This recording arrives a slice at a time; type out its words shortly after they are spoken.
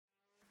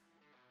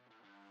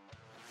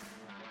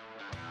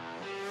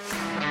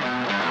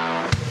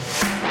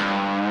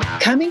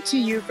Coming to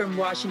you from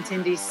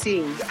Washington,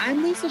 D.C.,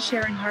 I'm Lisa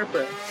Sharon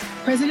Harper,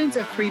 president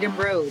of Freedom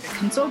Road, a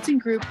consulting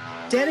group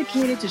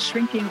dedicated to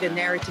shrinking the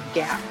narrative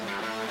gap.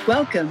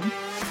 Welcome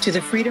to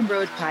the Freedom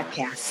Road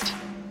podcast.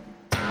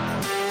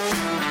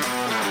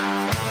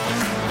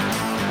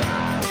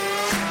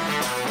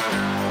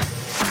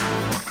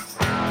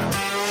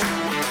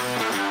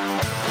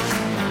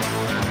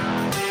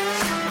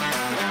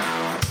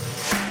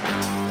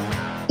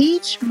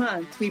 Each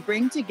month, we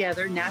bring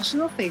together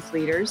national faith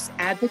leaders,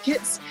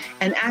 advocates,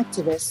 and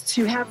activists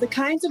who have the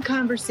kinds of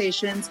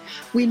conversations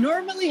we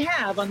normally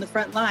have on the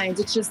front lines.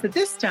 It's just that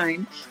this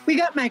time, we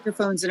got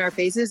microphones in our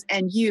faces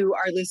and you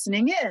are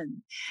listening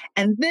in.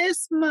 And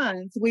this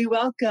month, we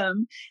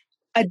welcome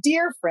a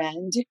dear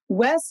friend,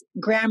 Wes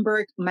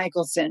Granberg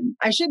Michelson.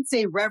 I should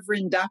say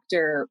Reverend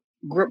Dr.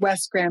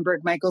 Wes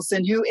Granberg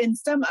Michelson, who in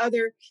some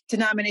other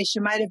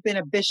denomination might have been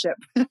a bishop.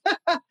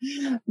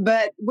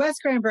 But Wes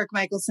Granberg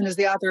Michelson is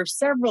the author of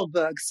several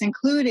books,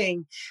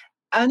 including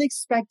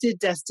Unexpected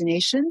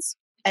Destinations,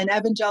 an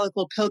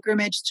evangelical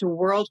pilgrimage to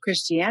world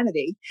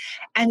Christianity,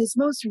 and his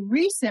most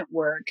recent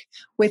work,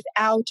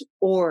 Without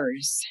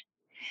Oars,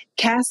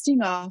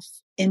 Casting Off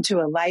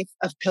into a Life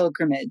of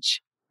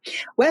Pilgrimage.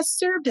 Wes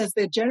served as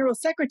the General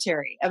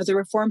Secretary of the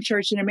Reformed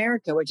Church in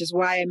America, which is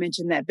why I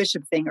mentioned that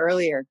bishop thing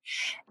earlier.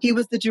 He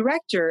was the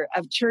Director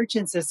of Church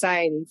and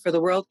Society for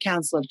the World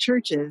Council of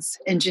Churches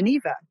in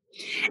Geneva,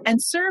 and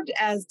served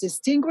as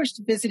Distinguished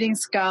Visiting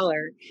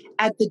Scholar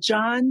at the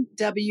John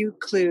W.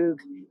 Klug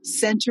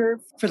Center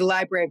for the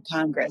Library of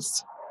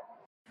Congress.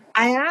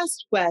 I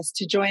asked Wes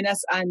to join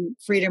us on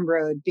Freedom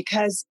Road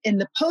because in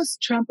the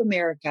post-Trump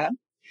America,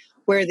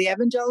 where the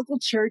evangelical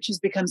church has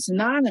become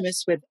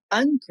synonymous with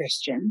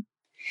unchristian,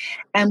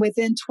 and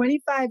within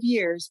 25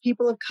 years,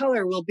 people of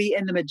color will be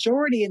in the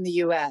majority in the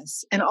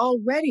U.S. and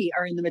already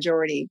are in the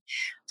majority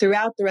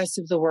throughout the rest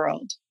of the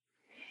world.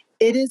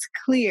 It is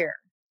clear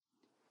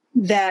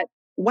that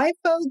white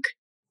folk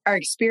are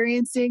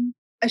experiencing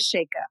a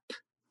shakeup,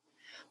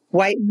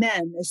 white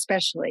men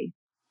especially,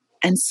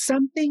 and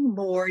something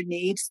more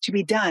needs to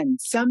be done.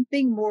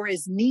 Something more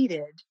is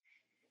needed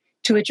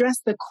to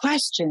address the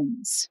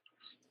questions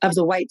of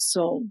the white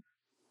soul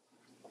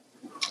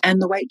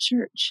and the white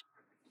church.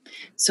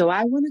 So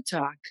I want to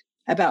talk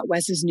about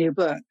Wes's new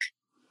book,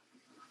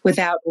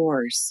 Without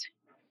Oars.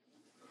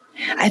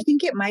 I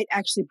think it might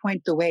actually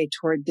point the way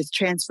toward this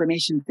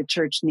transformation that the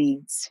church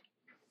needs.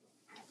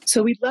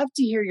 So we'd love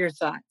to hear your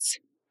thoughts.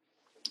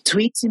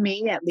 Tweet to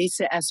me at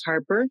Lisa S.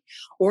 Harper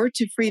or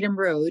to Freedom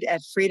Road at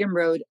Freedom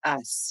Road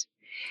Us.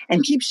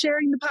 And keep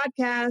sharing the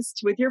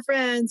podcast with your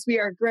friends. We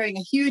are growing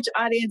a huge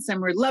audience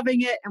and we're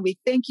loving it. And we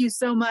thank you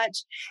so much.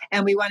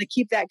 And we want to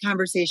keep that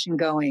conversation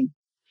going.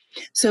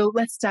 So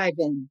let's dive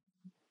in.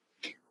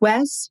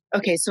 Wes,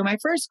 okay, so my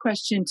first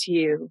question to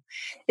you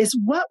is,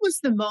 what was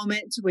the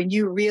moment when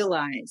you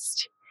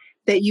realized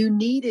that you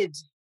needed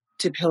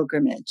to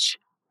pilgrimage?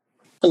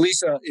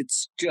 Lisa,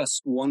 it's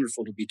just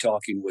wonderful to be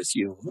talking with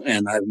you.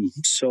 And I'm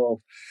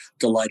so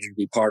delighted to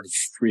be part of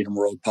Freedom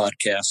Road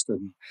podcast.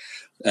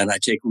 And I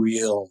take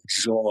real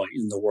joy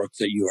in the work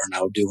that you are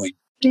now doing.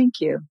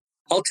 Thank you.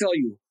 I'll tell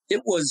you,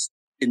 it was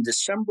in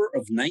December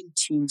of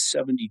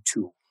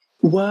 1972.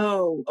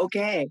 Whoa,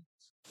 okay.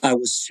 I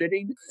was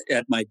sitting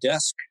at my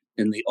desk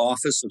in the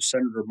office of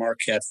Senator Mark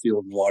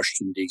Hatfield in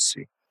Washington,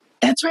 D.C.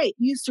 That's right.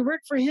 You used to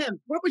work for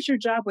him. What was your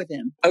job with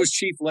him? I was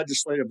chief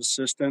legislative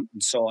assistant,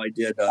 and so I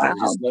did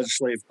his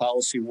legislative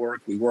policy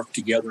work. We worked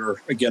together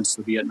against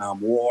the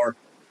Vietnam War.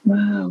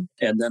 Wow.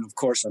 And then, of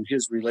course, on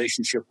his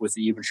relationship with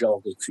the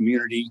evangelical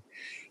community.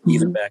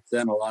 Even back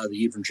then, a lot of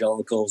the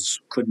evangelicals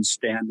couldn't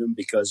stand him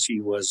because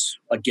he was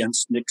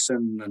against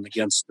Nixon and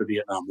against the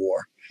Vietnam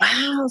War.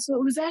 Wow. So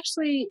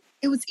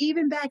it was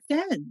even back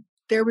then.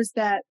 There was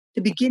the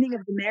beginning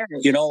of the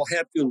marriage. You know,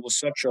 Hatfield was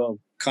such a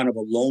kind of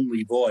a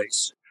lonely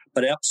voice.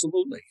 But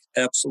absolutely.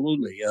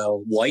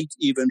 White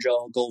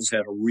evangelicals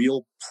had a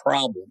real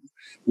problem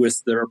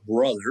with their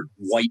brother,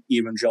 white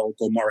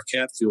evangelical Mark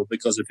Hatfield,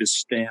 because of his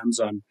stands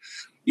on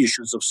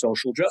issues of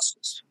social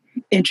justice.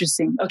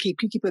 Interesting. Okay,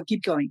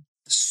 keep going.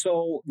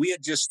 So we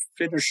had just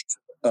finished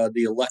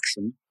the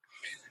election.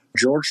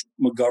 George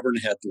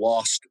McGovern had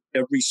lost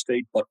every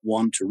state but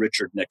one to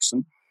Richard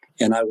Nixon.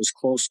 And I was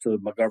close to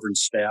McGovern's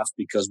staff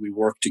because we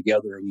worked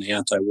together in the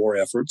anti-war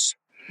efforts.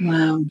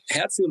 Wow.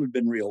 Hatfield had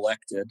been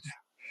reelected.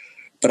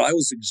 But I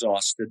was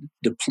exhausted,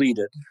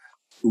 depleted,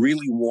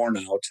 really worn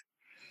out.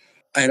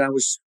 And I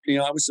was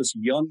this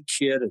young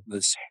kid in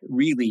this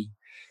really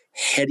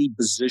heady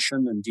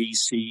position in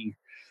D.C.,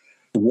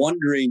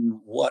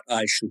 wondering what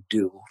I should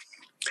do.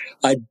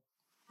 I'd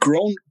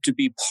grown to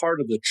be part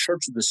of the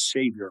Church of the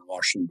Savior in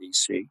Washington,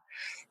 D.C.,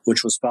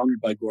 which was founded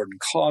by Gordon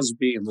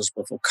Cosby.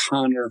 Elizabeth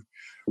O'Connor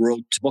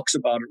wrote books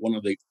about it, one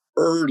of the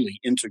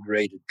early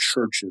integrated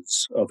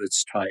churches of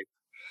its type.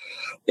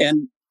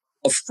 And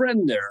a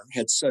friend there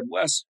had said,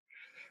 Wes,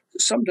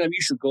 sometime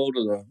you should go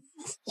to the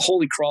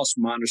Holy Cross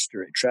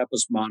Monastery,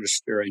 Trappist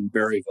Monastery in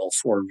Berryville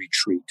for a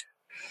retreat.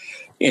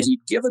 And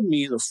he'd given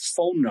me the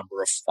phone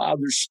number of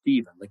Father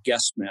Stephen, the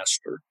guest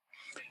master,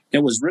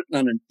 It was written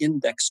on an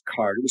index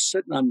card. It was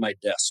sitting on my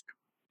desk,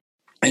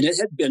 and it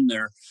had been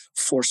there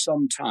for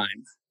some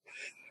time.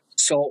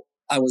 So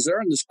I was there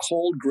on this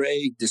cold,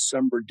 gray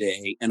December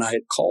day, and I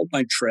had called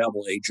my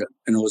travel agent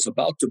and was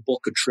about to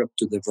book a trip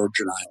to the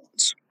Virgin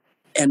Islands.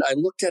 And I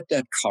looked at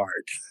that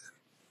card,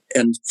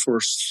 and for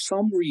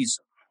some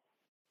reason,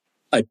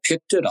 I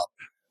picked it up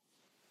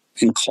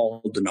and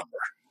called the number.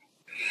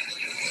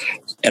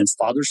 And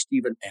Father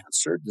Stephen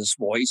answered this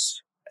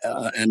voice,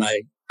 and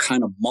I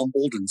kind of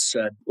mumbled and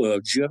said, well,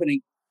 do you have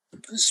any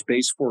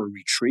space for a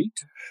retreat?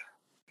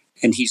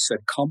 And he said,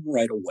 come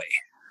right away.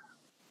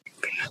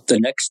 The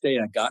next day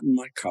I got in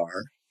my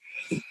car.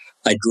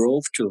 I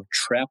drove to a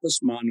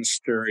Trappist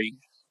monastery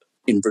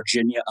in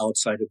Virginia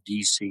outside of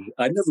D.C.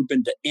 I'd never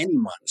been to any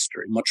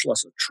monastery, much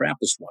less a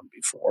Trappist one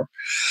before.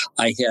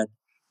 I had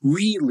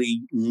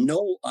really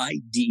no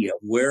idea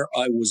where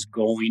I was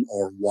going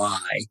or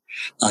why.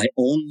 I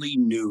only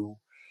knew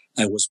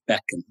I was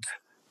beckoned.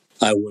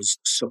 I was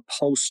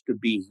supposed to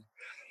be,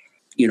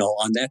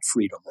 on that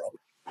freedom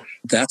road.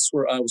 That's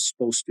where I was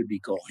supposed to be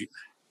going.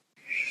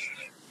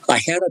 I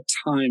had a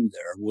time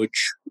there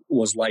which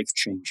was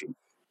life-changing.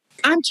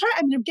 I'm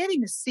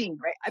getting the scene,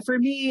 right? For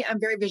me, I'm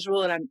very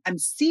visual, and I'm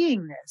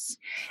seeing this.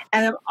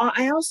 And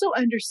I also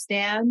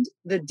understand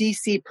the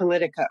DC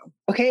Politico.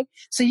 Okay.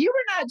 So you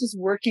were not just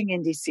working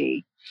in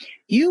DC.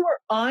 You were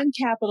on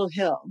Capitol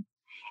Hill,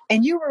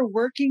 and you were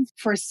working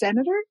for a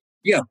senator.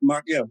 Yeah,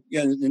 Mark. Yeah.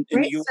 In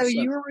right. the US So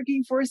you were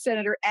working for a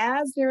senator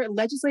as their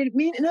legislative.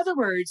 In other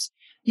words,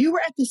 you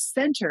were at the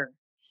center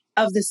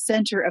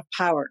of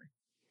power.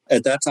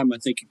 At that time, I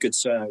think you could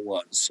say I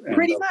was.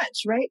 Pretty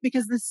much, right?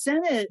 Because the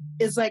Senate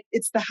is like,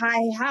 it's the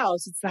high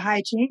house, it's the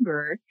high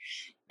chamber,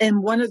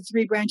 and one of the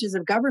three branches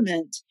of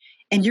government.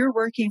 And you're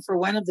working for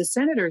one of the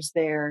senators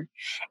there.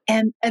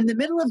 And in the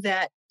middle of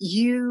that,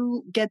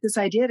 you get this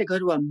idea to go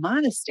to a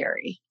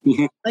monastery.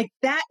 Mm-hmm. Like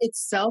that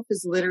itself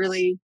is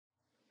literally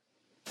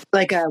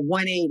like a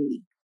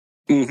 180.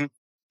 Mm-hmm.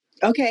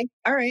 Okay.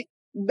 All right.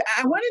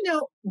 I want to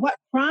know what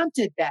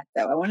prompted that,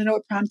 though. I want to know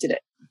what prompted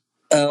it.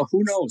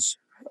 Who knows?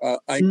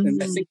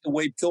 And I think the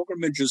way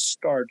pilgrimages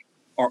start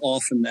are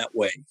often that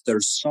way.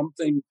 There's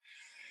something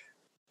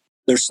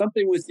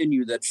within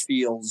you that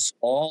feels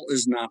all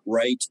is not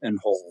right and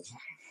whole.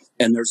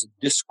 And there's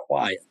a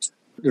disquiet.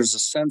 There's a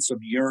sense of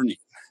yearning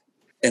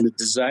and a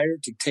desire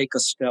to take a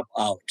step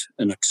out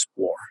and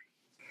explore.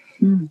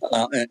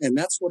 And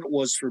that's what it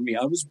was for me.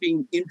 I was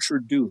being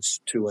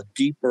introduced to a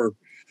deeper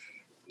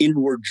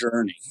inward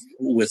journey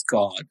with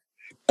God.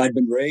 I'd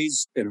been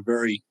raised in a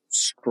very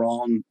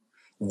strong,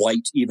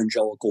 white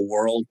evangelical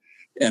world.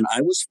 And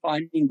I was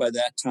finding by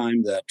that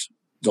time that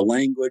the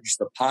language,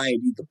 the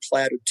piety, the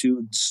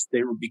platitudes,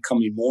 they were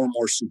becoming more and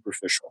more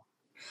superficial,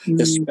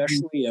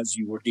 especially as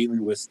you were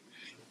dealing with,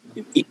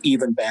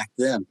 even back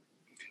then,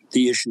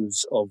 the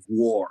issues of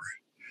war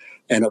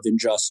and of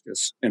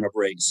injustice and of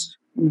race.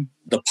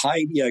 The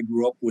piety I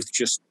grew up with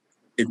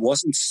it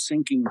wasn't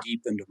sinking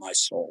deep into my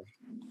soul.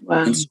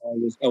 Wow. And so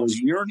I was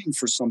yearning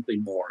for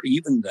something more,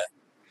 even then.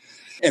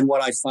 And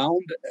what I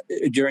found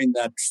during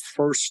that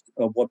first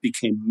of what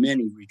became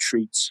many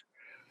retreats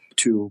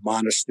to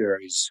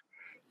monasteries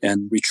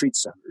and retreat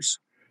centers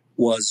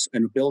was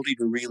an ability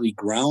to really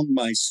ground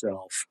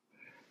myself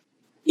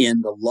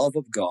in the love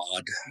of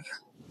God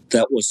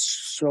that was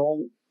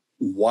so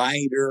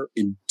wider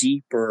and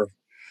deeper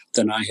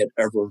than I had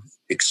ever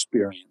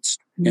experienced.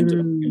 And to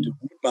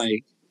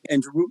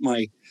root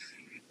my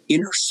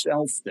inner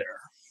self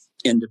there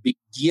and to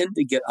begin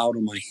to get out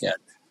of my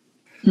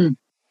head.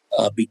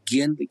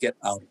 Begin to get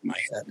out of my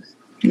head.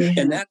 Yeah.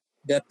 And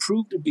that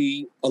proved to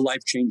be a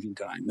life-changing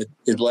time.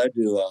 It led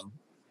to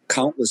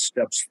countless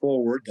steps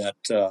forward that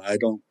I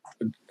don't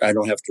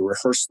have to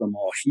rehearse them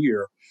all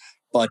here.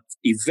 But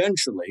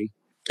eventually,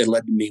 it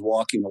led to me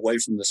walking away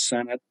from the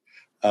Senate.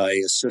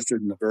 I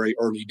assisted in the very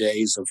early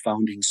days of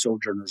founding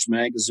Sojourners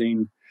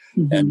Magazine.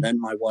 Mm-hmm. And then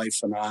my wife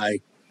and I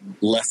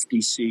left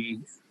D.C.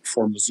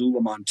 for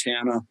Missoula,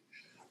 Montana,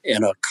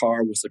 in a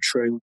car with a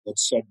trailer that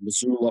said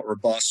Missoula or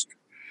bust.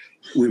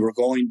 We were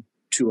going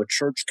to a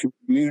church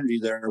community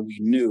there. We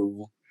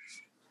knew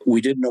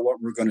we didn't know what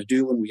we were going to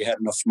do, and we had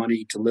enough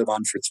money to live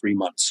on for 3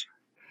 months.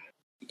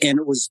 And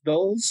it was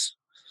those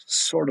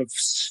sort of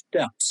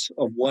steps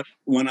of what,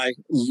 when I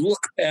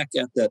look back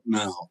at that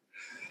now,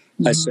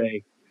 I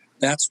say,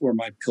 that's where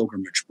my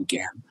pilgrimage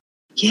began.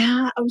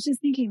 Yeah, I was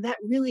just thinking that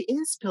really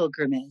is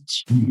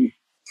pilgrimage. Mm-hmm.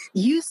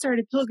 You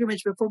started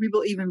pilgrimage before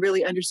people even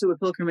really understood what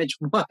pilgrimage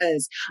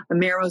was,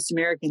 most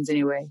Americans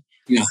anyway.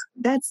 Yeah.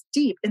 That's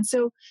deep. And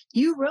so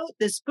you wrote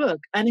this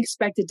book,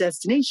 Unexpected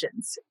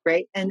Destinations,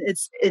 right? And the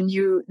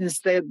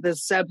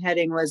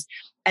subheading was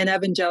An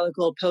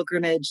Evangelical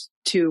Pilgrimage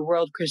to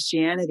World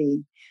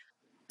Christianity.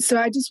 So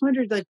I just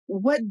wondered, like,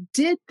 what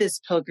did this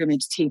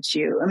pilgrimage teach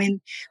you? I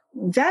mean,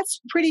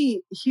 that's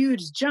pretty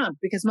huge jump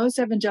because most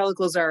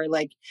evangelicals are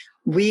like,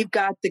 we've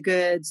got the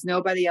goods,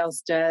 nobody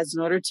else does.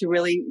 In order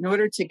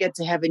to get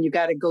to heaven, you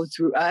got to go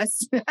through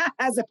us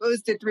as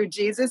opposed to through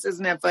Jesus.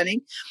 Isn't that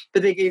funny?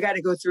 But you got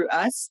to go through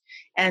us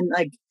and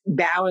like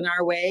bow in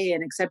our way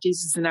and accept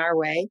Jesus in our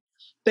way.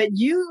 But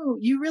you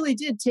really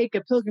did take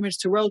a pilgrimage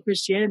to world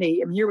Christianity.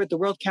 I'm here with the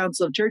World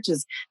Council of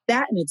Churches.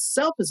 That in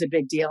itself is a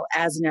big deal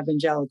as an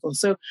evangelical.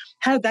 So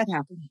how did that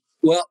happen?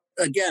 Well,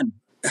 again,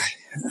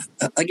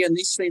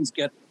 these things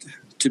get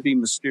to be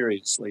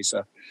mysterious,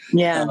 Lisa.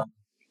 Yeah.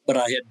 But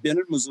I had been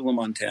in Missoula,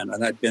 Montana,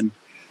 and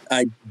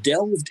I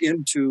delved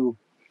into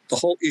the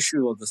whole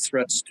issue of the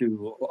threats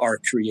to our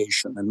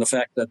creation and the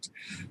fact that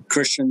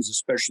Christians,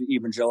 especially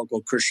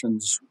evangelical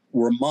Christians,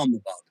 were mum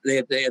about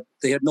it.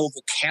 They had no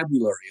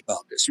vocabulary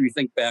about this. If you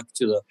think back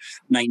to the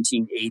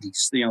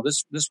 1980s,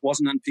 this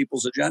wasn't on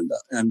people's agenda.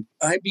 And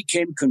I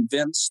became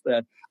convinced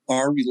that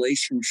our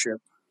relationship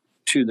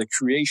to the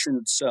creation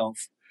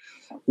itself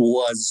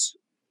was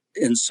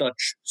in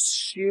such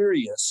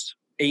serious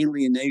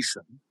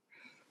alienation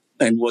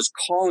and was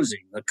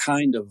causing the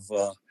kind of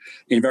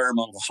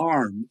environmental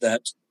harm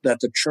that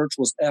the church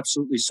was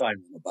absolutely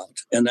silent about.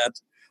 And that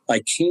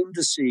I came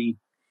to see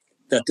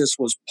that this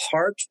was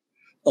part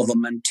of a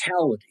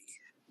mentality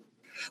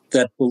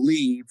that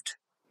believed,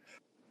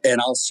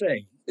 and I'll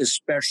say,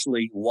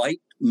 especially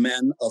white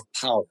men of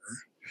power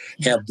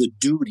have the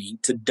duty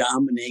to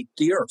dominate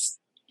the earth.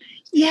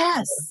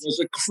 Yes. It was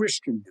a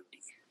Christian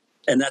duty,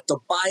 and that the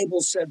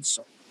Bible said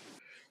so.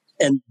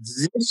 And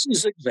this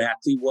is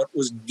exactly what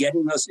was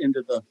getting us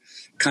into the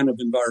kind of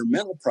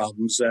environmental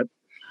problems that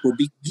were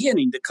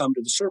beginning to come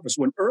to the surface.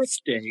 When Earth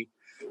Day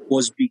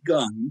was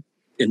begun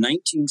in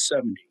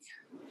 1970,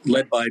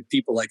 led by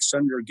people like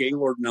Senator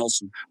Gaylord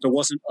Nelson, there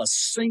wasn't a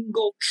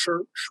single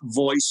church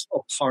voice a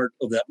part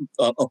of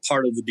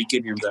the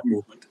beginning of that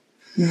movement.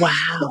 Wow.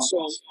 And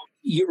so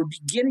you were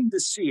beginning to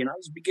see, and I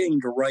was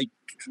beginning to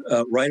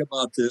write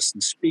about this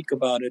and speak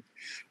about it,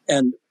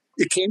 and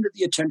it came to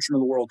the attention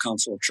of the World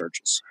Council of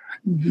Churches,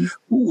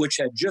 which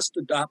had just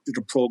adopted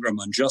a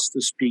program on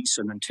justice, peace,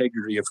 and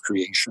integrity of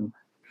creation.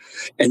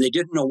 And they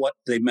didn't know what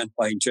they meant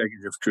by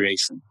integrity of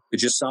creation. It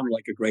just sounded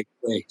like a great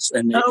phrase.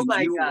 And oh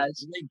my gosh.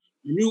 They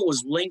knew it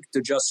was linked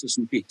to justice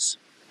and peace.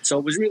 So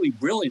it was really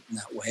brilliant in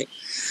that way.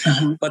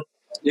 But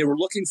they were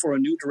looking for a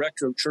new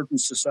director of church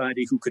and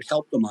society who could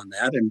help them on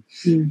that.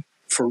 And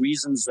for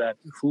reasons that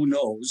who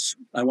knows,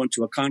 I went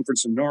to a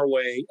conference in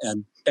Norway,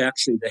 and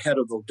actually the head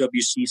of the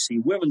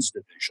WCC Women's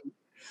Division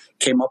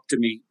came up to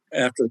me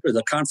after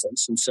the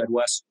conference and said,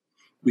 "Wes,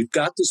 we've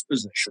got this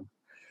position.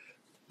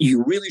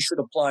 You really should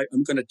apply.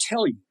 I'm going to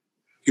tell you,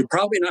 you're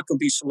probably not going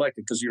to be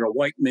selected because you're a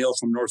white male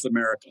from North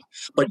America,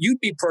 but you'd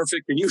be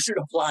perfect and you should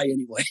apply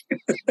anyway."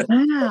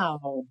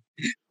 Wow.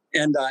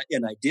 And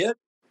I did,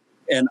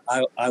 and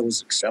I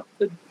was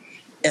accepted.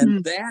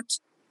 And that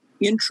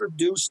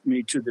introduced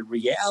me to the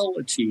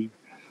reality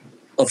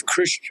of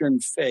Christian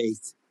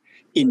faith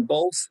in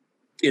both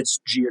its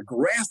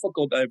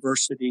geographical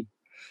diversity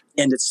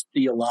and its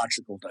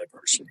theological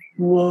diversity.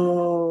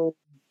 Whoa.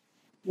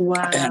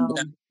 Wow.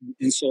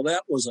 And so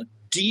that was a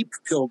deep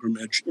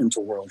pilgrimage into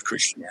world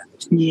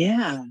Christianity.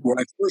 Yeah. Where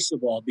I first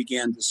of all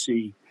began to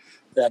see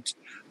that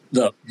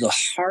the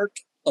heart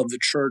of the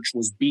church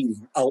was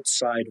beating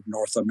outside of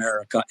North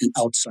America and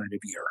outside of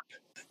Europe.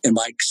 And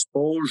my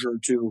exposure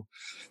to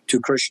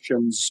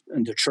Christians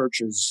and to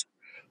churches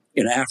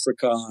in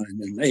Africa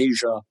and in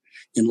Asia,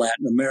 in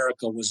Latin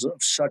America, was of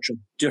such a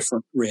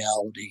different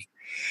reality.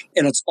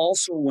 And it's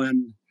also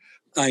when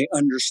I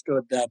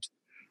understood that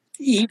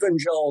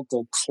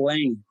evangelical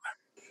claim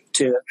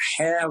to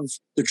have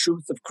the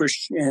truth of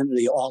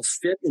Christianity all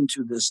fit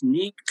into this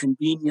neat,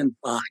 convenient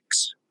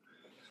box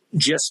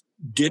just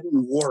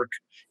didn't work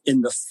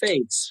in the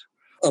face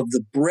of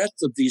the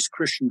breadth of these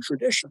Christian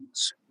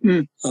traditions.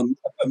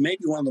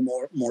 Maybe one of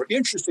the more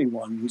interesting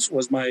ones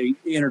was my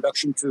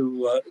introduction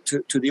to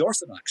the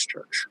Orthodox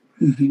Church,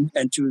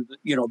 and to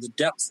the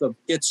depth of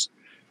its,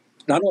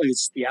 not only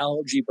its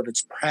theology but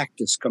its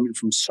practice coming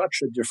from such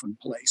a different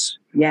place.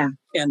 Yeah,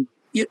 and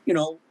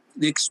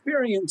the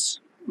experience,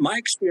 my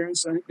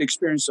experience, I think the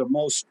experience of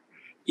most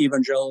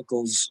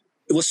evangelicals,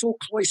 it was so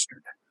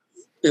cloistered.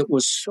 It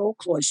was so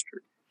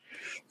cloistered.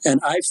 And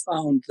I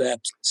found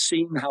that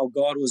seeing how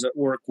God was at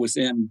work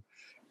within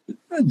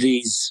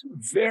these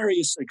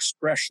various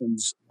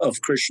expressions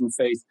of Christian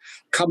faith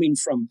coming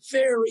from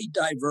very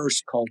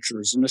diverse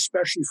cultures, and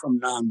especially from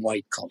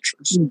non-white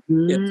cultures,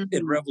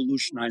 it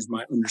revolutionized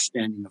my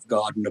understanding of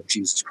God and of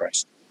Jesus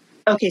Christ.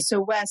 Okay, so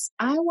Wes,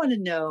 I want to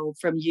know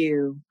from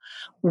you,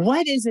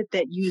 what is it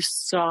that you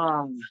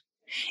saw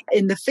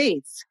in the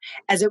faith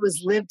as it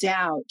was lived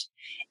out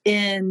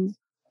in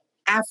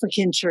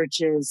African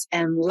churches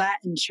and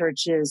Latin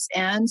churches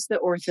and the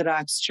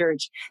Orthodox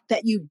Church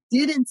that you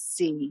didn't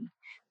see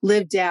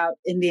lived out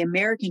in the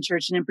American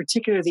church, and in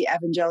particular the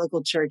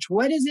evangelical church?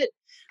 What is it?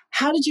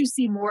 How did you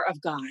see more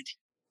of God?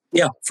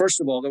 Yeah,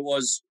 first of all,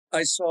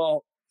 I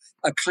saw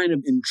a kind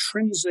of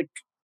intrinsic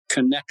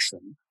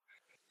connection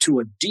to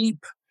a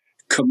deep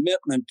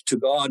commitment to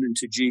God and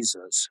to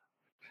Jesus,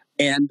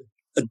 and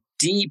a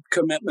deep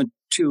commitment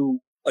to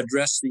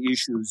address the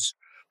issues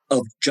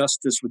of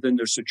justice within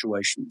their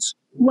situations.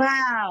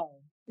 Wow.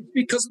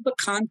 Because of the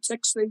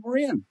context they were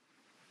in.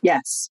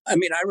 Yes. I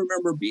mean, I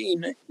remember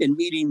being in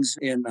meetings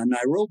in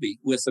Nairobi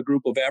with a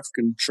group of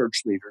African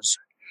church leaders,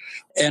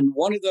 and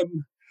one of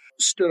them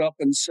stood up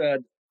and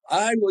said,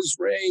 I was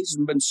raised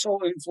and been so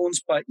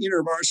influenced by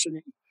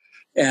InterVarsity,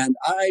 and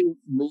I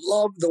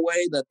love the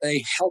way that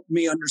they helped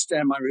me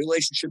understand my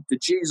relationship to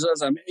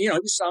Jesus. I mean, he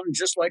sounded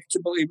just like a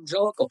typical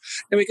evangelical.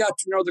 And we got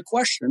to know the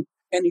question,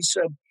 and he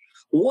said,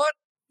 what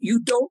you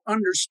don't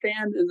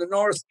understand in the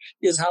North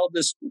is how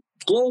this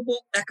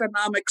global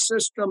economic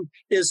system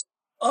is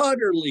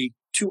utterly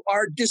to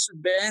our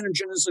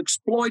disadvantage and is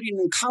exploiting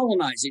and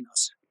colonizing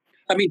us.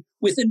 I mean,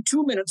 within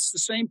 2 minutes, the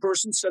same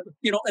person said,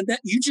 and that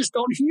you just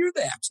don't hear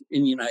that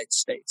in the United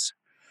States.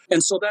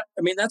 And so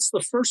that's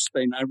the first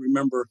thing I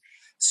remember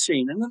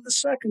seeing. And then the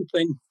second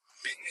thing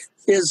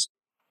is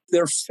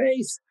their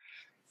faith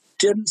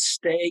didn't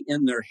stay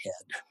in their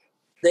head.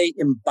 They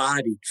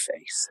embodied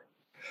faith.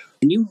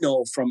 And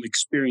from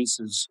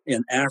experiences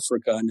in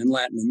Africa and in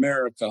Latin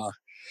America,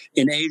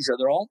 in Asia,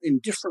 they're all in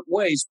different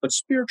ways, but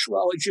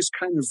spirituality just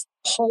kind of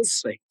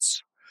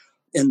pulsates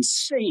and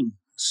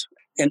sings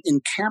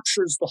and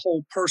captures the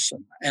whole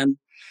person. And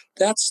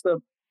that's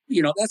the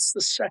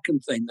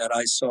second thing that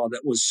I saw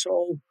that was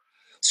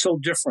so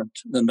different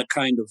than the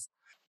kind of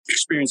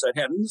experience I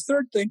had. And the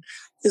third thing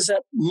is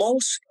that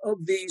most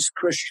of these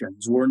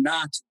Christians were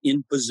not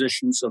in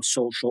positions of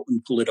social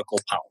and political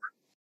power.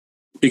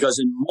 Because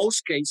in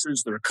most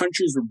cases, their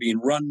countries were being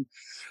run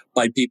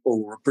by people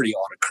who were pretty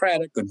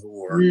autocratic and who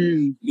were,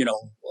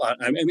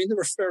 they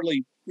were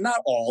fairly, not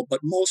all, but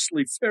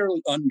mostly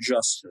fairly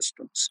unjust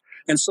systems.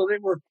 And so they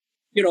were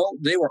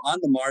on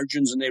the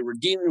margins, and they were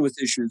dealing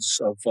with issues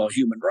of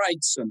human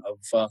rights and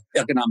of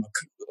economic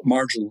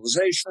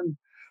marginalization.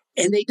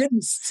 And they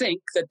didn't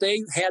think that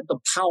they had the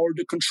power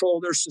to control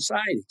their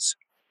societies.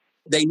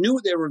 They knew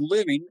they were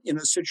living in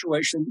a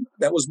situation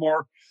that was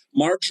more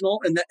marginal,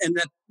 and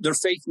that their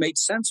faith made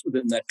sense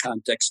within that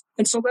context.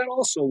 And so that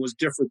also was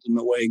different than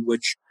the way in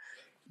which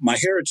my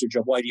heritage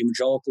of white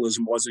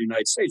evangelicalism was in the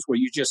United States, where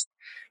you just,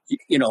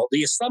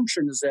 the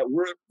assumption is that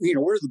we're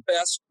the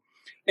best.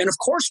 And of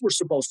course we're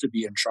supposed to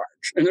be in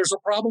charge. And there's a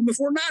problem if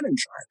we're not in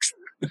charge.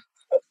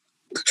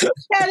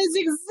 That is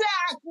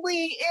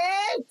exactly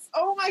it.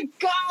 Oh my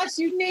gosh,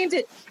 you named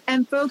it.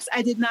 And folks,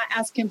 I did not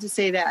ask him to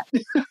say that.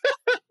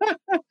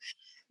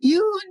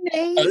 You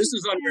named it. This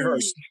is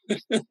unrehearsed.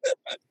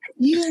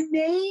 You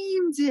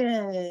named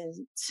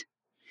it.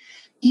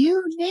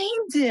 You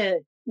named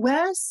it,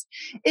 Wes.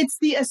 It's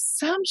the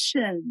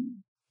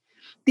assumption.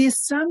 The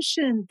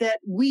assumption that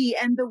we,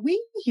 and the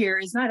we here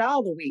is not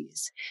all the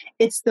we's.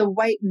 It's the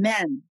white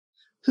men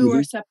who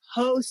are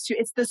supposed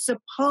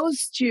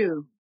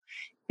to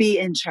be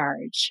in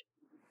charge.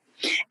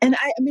 And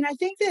I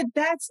think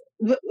that's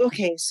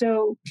okay.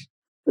 So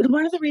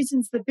one of the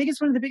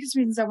biggest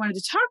reasons I wanted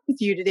to talk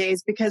with you today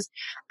is because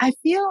I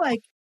feel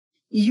like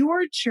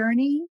your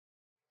journey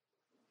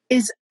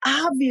is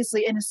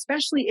obviously, and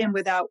especially in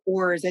Without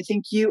Wars, I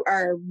think you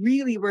are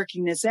really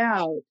working this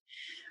out.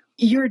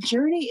 Your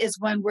journey is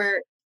one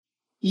where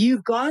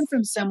you've gone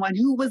from someone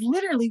who was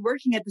literally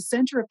working at the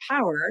center of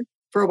power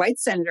for a white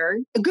senator,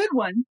 a good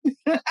one,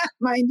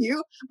 mind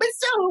you, but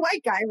still a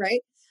white guy,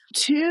 right?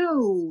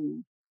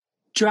 To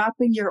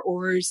dropping your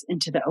oars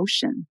into the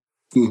ocean.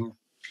 Mm-hmm.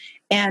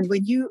 And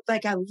when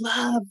I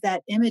love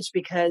that image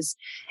because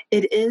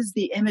it is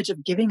the image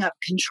of giving up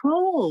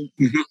control.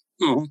 Mm-hmm.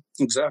 Oh,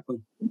 exactly.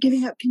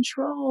 Giving up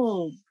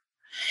control.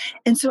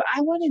 And so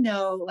I want to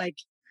know,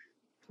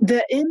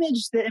 the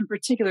image that in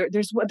particular,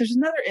 there's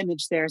another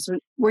image there. So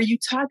where you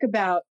talk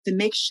about the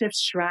makeshift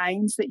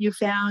shrines that you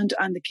found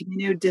on the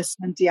Camino de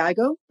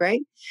Santiago,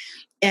 right?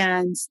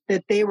 And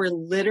that they were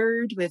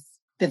littered with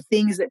the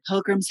things that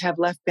pilgrims have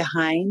left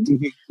behind.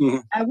 Mm-hmm. Mm-hmm.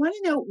 I want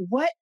to know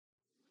what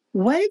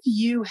have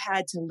you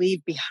had to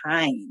leave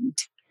behind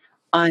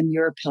on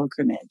your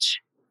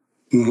pilgrimage?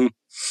 Mm-hmm.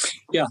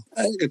 Yeah,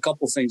 I think a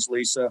couple of things,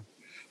 Lisa.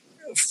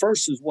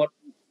 First is what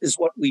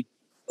we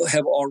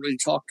have already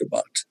talked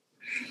about.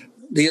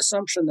 The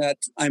assumption that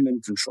I'm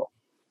in control.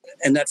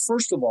 And that,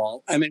 first of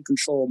all, I'm in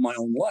control of my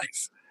own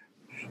life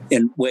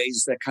in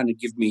ways that kind of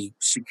give me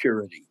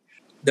security.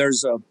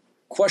 There's a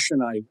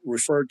question I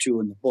referred to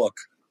in the book,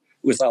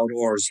 Without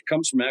Oars. It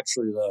comes from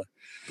actually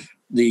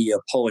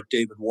the poet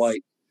David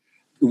Whyte.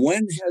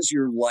 When has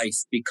your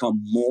life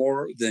become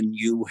more than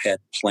you had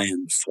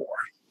planned for?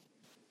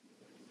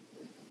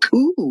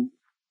 Ooh.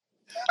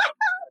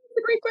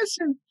 Great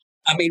question.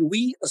 I mean,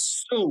 we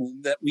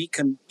assume that we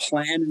can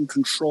plan and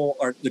control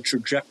the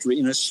trajectory,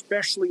 and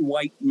especially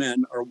white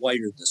men are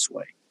wired this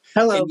way.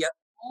 Hello. And yet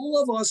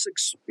all of us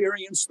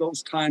experience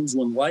those times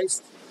when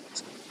life,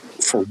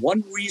 for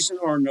one reason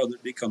or another,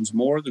 becomes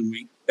more than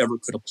we ever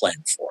could have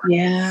planned for.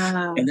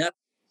 Yeah. And that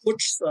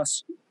puts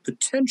us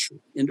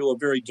potentially into a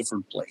very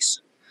different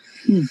place.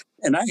 Mm.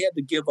 And I had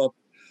to give up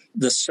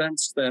the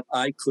sense that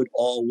I could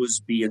always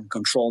be in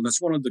control. And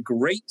that's one of the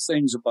great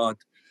things about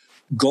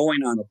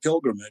going on a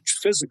pilgrimage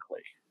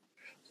physically,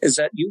 is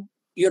that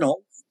you're not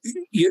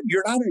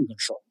in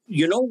control.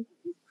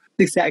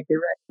 Exactly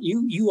right.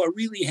 You are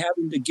really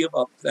having to give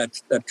up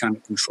that kind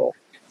of control.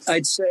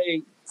 I'd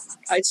say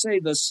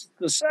this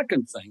the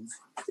second thing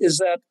is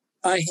that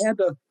I had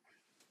to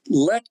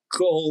let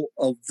go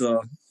of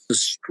the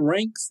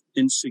strength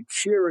and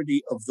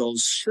security of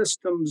those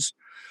systems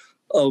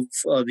of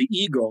the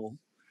ego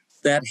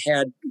that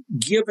had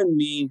given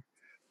me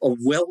a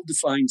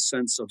well-defined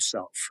sense of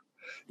self.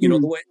 The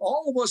way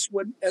all of us,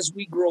 as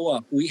we grow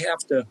up, we have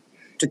to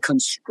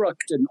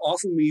construct, and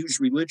often we use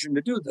religion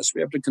to do this.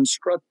 We have to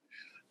construct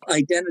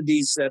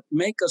identities that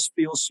make us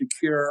feel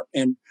secure,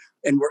 and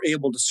we're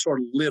able to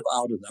sort of live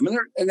out of them.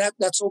 And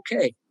that's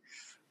okay.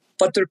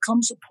 But there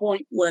comes a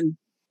point when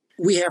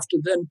we have to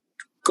then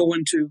go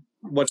into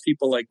what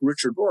people like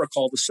Richard Rohr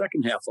call the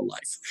second half of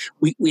life.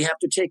 We have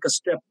to take a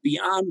step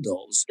beyond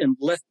those and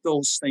let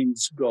those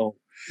things go.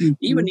 Mm-hmm.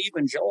 Even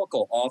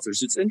evangelical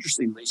authors, it's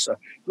interesting, Lisa,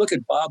 look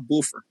at Bob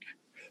Buford,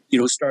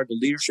 who started the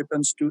Leadership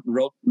Institute and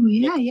wrote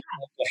the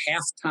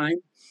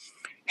Halftime,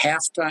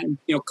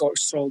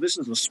 so this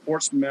is a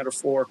sports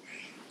metaphor.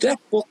 That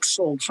book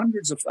sold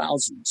hundreds of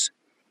thousands.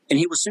 And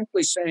he was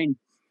simply saying,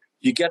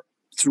 you get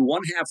through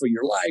one half of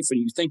your life and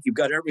you think you've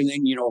got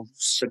everything,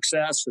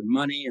 success and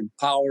money and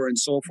power and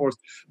so forth,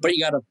 but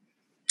you got to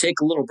take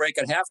a little break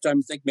at halftime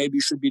and think maybe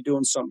you should be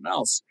doing something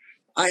else.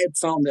 I had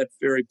found that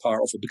very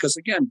powerful because,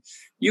 again,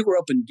 you grew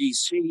up in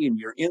D.C. and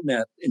you're in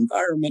that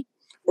environment,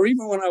 or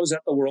even when I was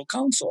at the World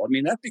Council. I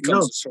mean, that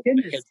becomes a sort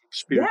of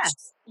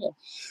experience.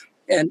 Yes.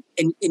 And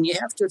you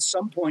have to at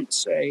some point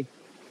say,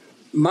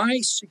 my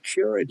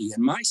security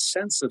and my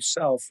sense of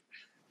self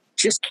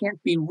just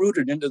can't be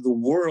rooted into the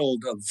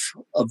world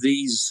of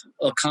these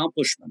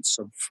accomplishments.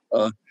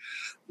 When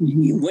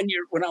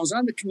I was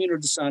on the Camino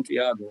de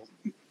Santiago,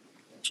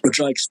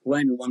 which I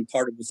explained in one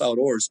part of Without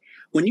Oars,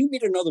 when you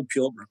meet another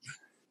pilgrim,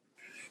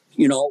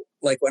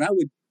 like when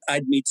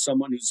I'd meet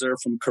someone who's there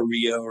from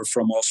Korea or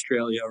from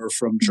Australia or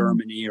from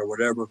Germany or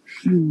whatever,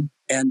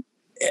 and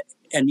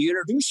you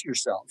introduce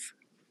yourself.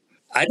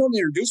 I don't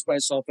introduce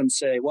myself and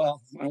say,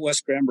 well, I'm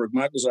Wes Granberg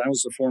Michaels. I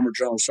was the former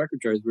General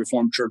Secretary of the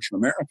Reformed Church in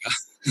America.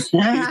 It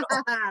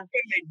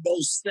made no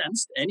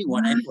sense to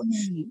anyone.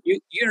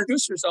 You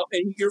introduce yourself,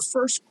 and your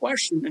first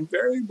question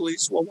invariably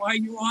is, well, why are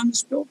you on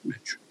this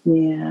pilgrimage?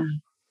 Yeah.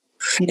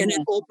 And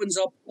it opens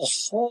up a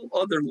whole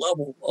other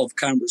level of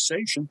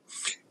conversation.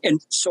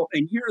 And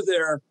you're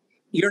there,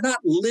 you're not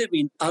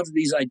living out of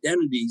these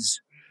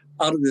identities,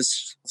 out of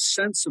this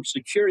sense of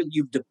security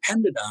you've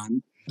depended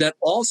on, that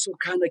also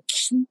kind of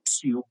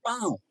keeps you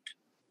bound.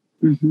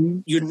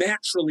 Mm-hmm. You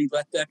naturally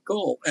let that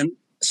go. And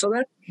so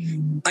that,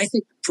 I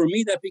think for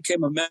me, that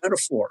became a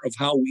metaphor of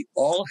how we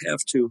all have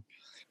to,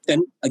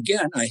 and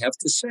again, I have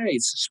to say,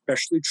 it's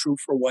especially true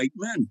for white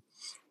men.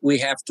 We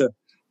have to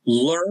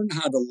learn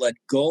how to let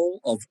go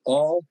of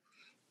all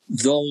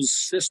those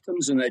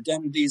systems and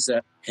identities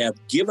that have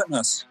given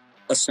us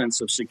a sense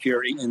of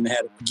security and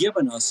have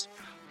given us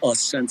a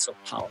sense of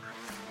power.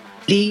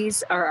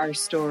 These are our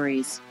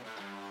stories.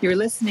 You're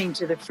listening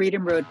to the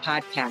Freedom Road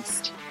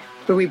podcast,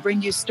 where we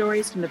bring you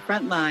stories from the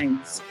front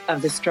lines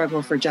of the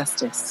struggle for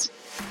justice.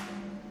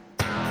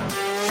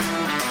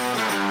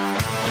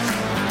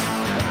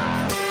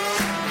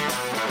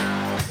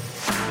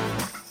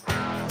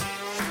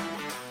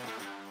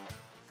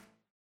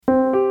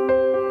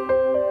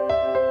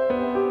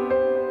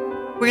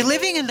 We're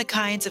living in the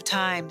kinds of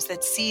times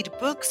that seed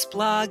books,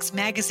 blogs,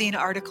 magazine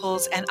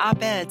articles, and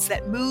op-eds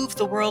that move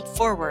the world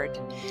forward.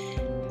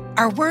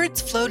 Are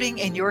words floating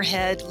in your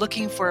head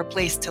looking for a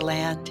place to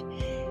land?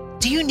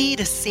 Do you need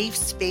a safe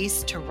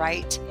space to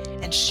write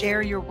and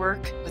share your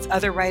work with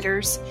other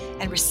writers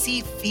and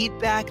receive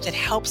feedback that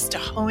helps to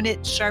hone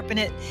it, sharpen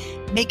it,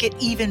 make it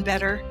even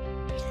better?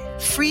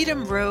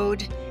 Freedom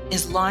Road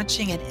is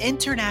launching an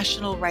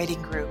international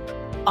writing group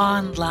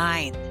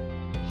online.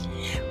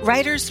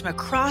 Writers from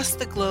across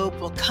the globe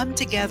will come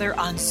together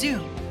on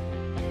Zoom,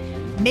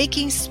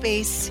 making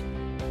space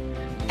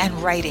and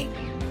writing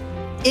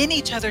in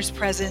each other's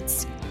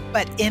presence,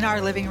 but in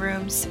our living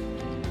rooms,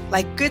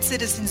 like good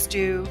citizens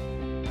do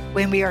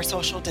when we are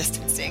social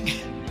distancing.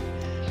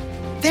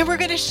 Then we're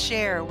going to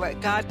share what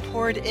God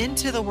poured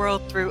into the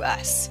world through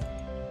us.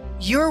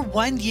 Your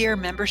 1-year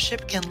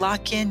membership can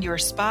lock in your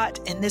spot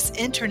in this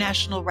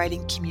international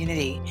writing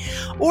community,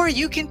 or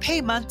you can pay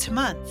month to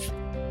month.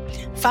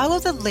 Follow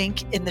the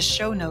link in the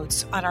show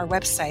notes on our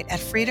website at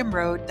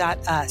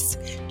freedomroad.us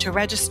to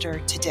register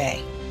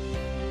today.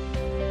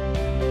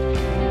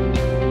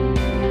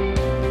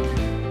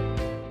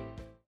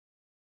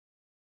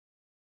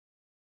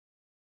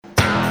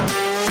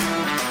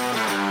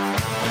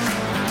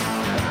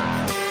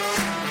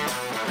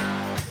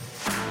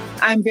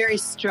 I'm very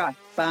struck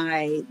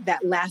by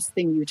that last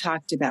thing you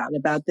talked about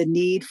the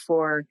need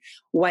for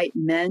white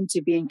men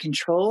to be in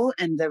control,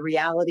 and the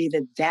reality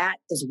that that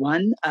is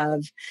one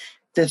of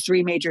the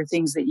three major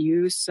things that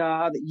you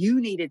saw that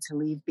you needed to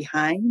leave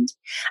behind.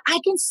 I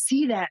can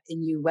see that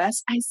in you,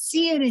 Wes. I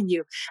see it in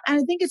you. And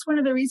I think it's one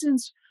of the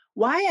reasons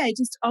why I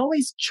just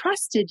always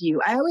trusted you.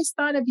 I always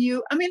thought of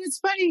you. I mean, it's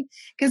funny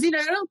because, you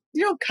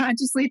don't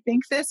consciously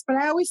think this, but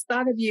I always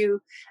thought of you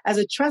as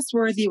a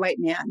trustworthy white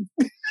man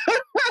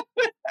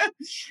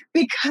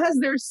because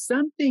there's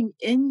something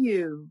in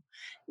you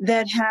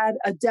that had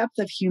a depth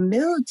of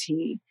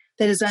humility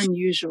that is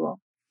unusual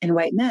in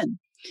white men.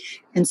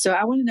 And so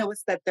I want to know,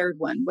 what's that third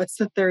one? What's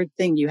the third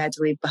thing you had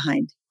to leave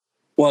behind?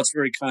 Well, it's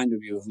very kind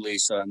of you,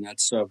 Lisa. And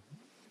that's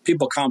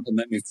people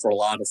compliment me for a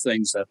lot of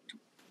things that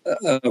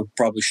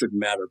probably shouldn't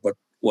matter, but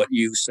what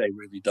you say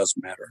really does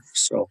matter.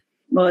 So,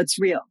 well, it's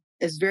real.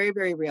 It's very,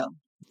 very real.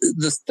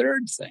 The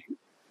third thing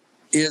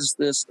is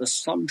this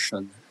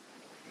assumption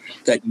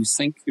that you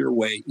think your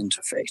way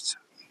into faith.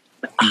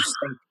 You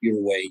think your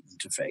way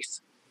into faith.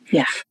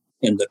 Yeah.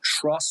 And the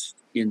trust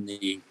in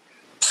the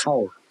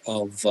power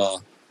of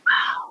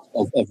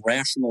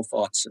rational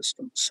thought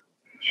systems,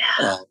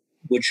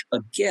 which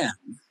again,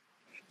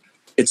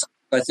 it's,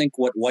 I think,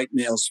 what white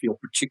males feel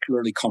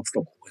particularly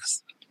comfortable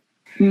with.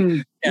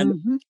 And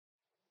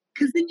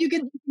because then you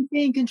can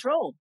stay in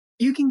control.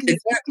 You can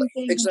exactly.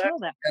 control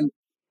that.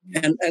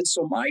 And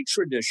so my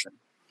tradition,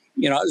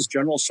 I was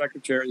General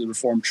Secretary of the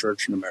Reformed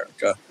Church in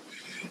America.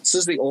 This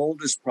is the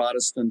oldest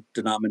Protestant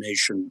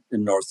denomination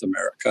in North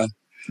America,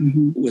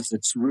 with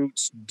its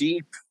roots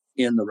deep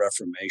in the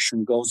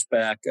Reformation, goes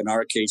back, in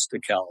our case, to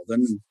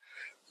Calvin,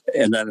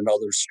 and then in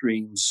other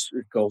streams,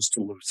 it goes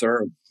to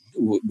Luther.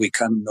 We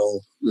kind of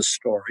know the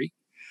story.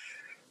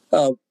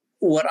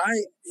 What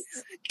I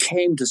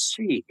came to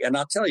see, and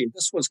I'll tell you,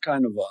 this was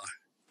kind of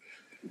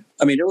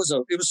it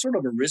was sort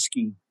of a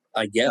risky,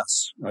 I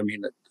guess. I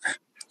mean, I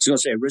was going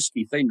to say a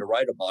risky thing to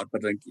write about,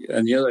 but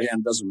on the other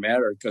hand, it doesn't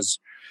matter because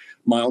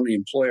my only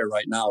employer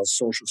right now is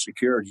Social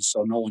Security,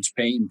 so no one's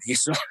paying me.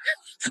 So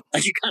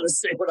I can kind of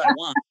say what I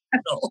want.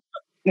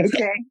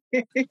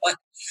 Okay. But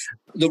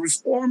the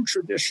Reformed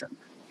tradition,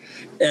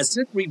 as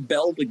it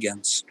rebelled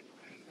against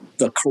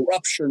the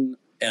corruption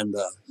and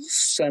the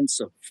sense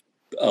of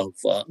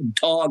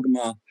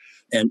dogma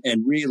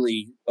and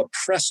really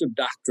oppressive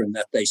doctrine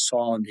that they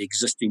saw in the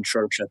existing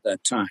church at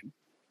that time,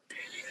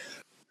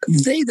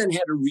 they then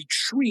had to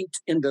retreat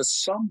into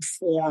some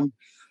form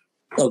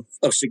of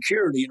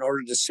security in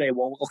order to say,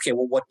 well,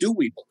 what do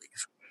we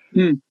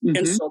believe?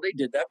 And so they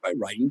did that by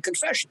writing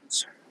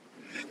confessions.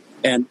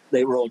 And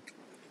they wrote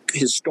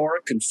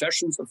historic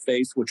confessions of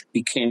faith, which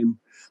became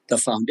the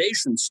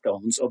foundation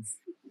stones of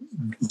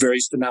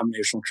various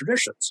denominational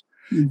traditions.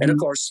 And of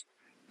course,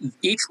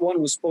 each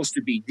one was supposed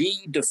to be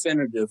the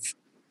definitive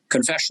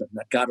confession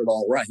that got it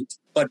all right.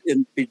 But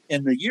in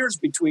the years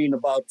between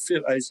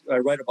I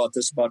write about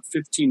this, about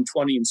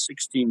 1520 and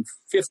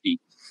 1650,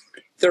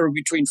 there were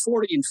between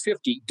 40 and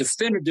 50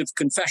 definitive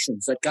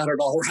confessions that got it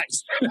all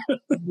right.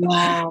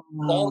 Wow.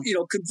 All,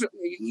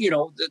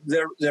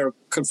 they're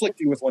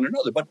conflicting with one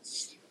another. But,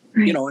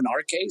 in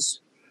our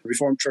case,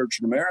 Reformed Church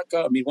in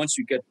America, I mean, once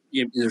you get,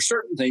 there's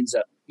certain things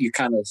that you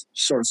kind of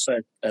sort of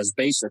set as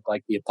basic,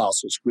 like the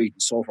Apostles' Creed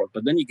and so forth.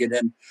 But then you get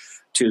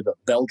into the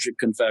Belgic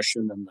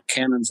Confession and the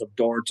Canons of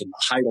Dort and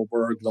the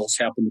Heidelberg. Those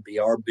happen to be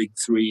our big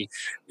three.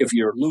 If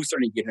you're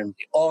Lutheran, you get into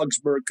the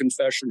Augsburg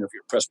Confession. If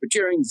you're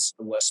Presbyterian, it's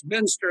the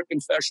Westminster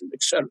Confession,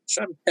 et cetera, et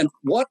cetera. And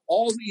what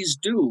all these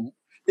do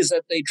is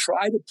that they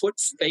try to put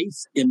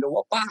faith into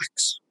a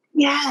box.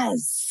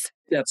 Yes.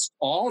 That's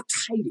all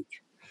tidy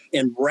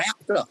and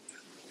wrapped up.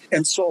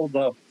 And so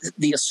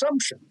the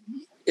assumption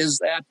is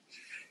that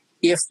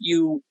if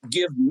you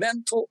give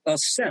mental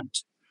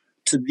assent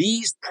to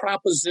these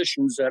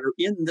propositions that are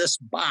in this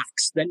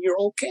box, then you're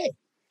okay.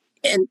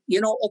 And,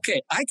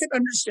 I can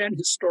understand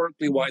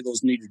historically why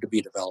those needed to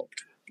be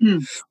developed.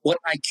 What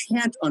I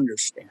can't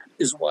understand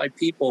is why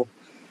people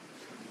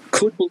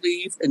could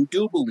believe and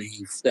do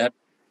believe that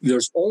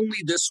there's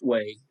only this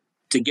way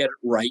to get it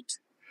right.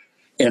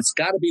 And it's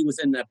got to be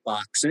within that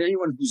box. And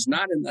anyone who's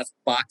not in that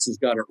box has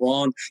got it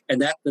wrong.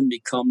 And that then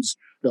becomes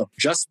the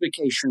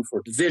justification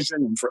for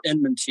division and for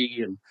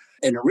enmity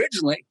and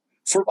originally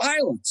for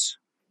violence.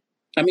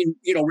 I mean,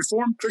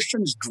 Reformed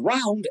Christians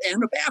drowned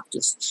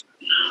Anabaptists.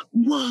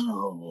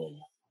 Whoa.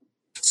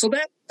 So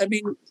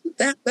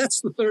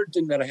that's the third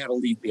thing that I had to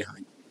leave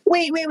behind.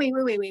 Wait. Wes,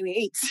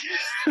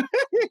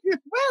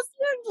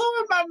 you're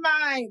blowing my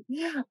mind.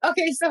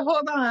 Okay, so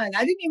hold on.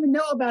 I didn't even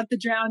know about the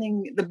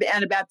drowning, the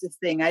Anabaptist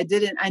thing. I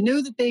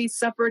knew that they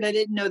suffered. I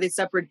didn't know they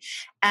suffered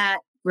at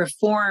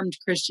Reformed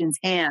Christians'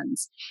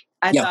 hands.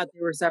 I thought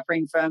they were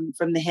suffering from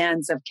the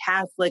hands of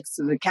Catholics,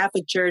 of the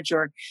Catholic Church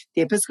or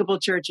the Episcopal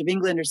Church of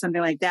England or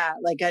something like that.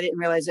 Like, I didn't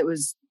realize it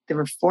was the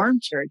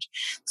Reformed Church.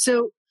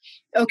 So,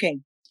 okay.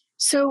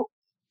 So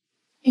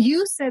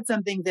you said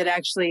something that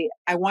actually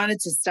I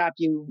wanted to stop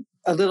you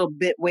a little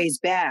bit ways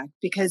back,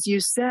 because you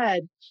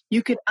said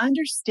you could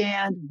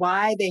understand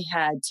why they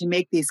had to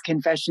make these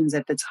confessions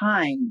at the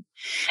time.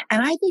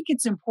 And I think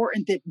it's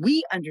important that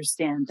we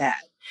understand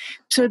that,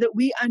 so that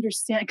we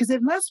understand, because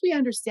unless we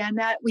understand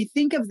that, we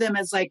think of them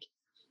as like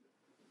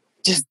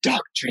just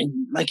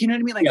doctrine. Like, you know what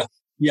I mean? Like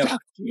Yeah.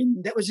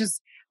 doctrine that was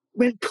just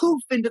went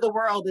poof into the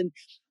world,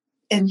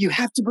 and you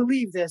have to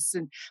believe this.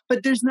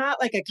 But there's not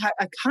like a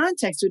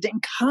context. It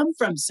didn't come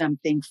from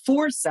something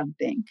for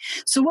something.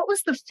 So what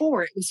was the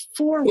for? It was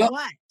for Well,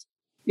 what?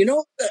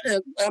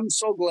 I'm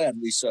so glad,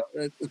 Lisa,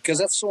 because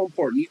that's so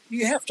important.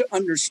 You have to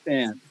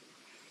understand.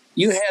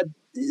 You had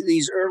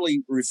these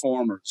early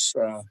reformers,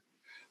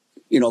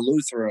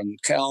 Luther and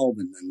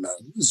Calvin and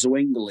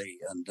Zwingli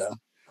and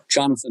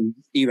Jonathan,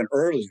 even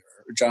earlier,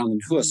 Jonathan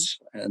Hus,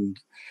 and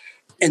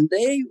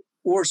they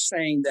were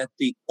saying that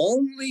the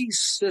only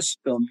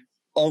system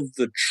of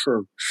the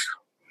church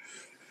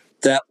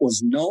that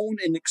was known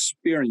and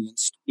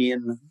experienced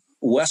in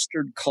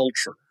Western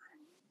culture,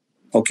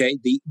 okay,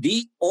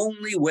 the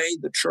only way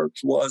the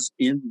church was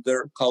in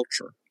their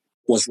culture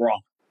was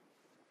wrong.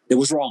 It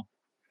was wrong.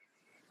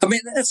 I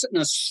mean, that's an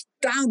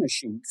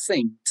astonishing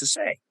thing to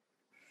say.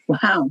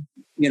 Wow.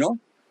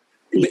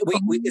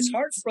 It's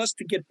hard for us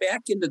to get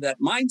back into that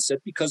mindset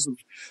because of,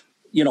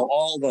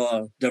 all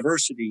the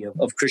diversity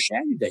of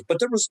Christianity today.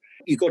 But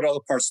you go to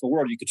other parts of the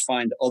world, you could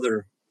find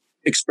other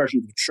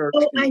expressions of church.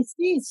 Oh, I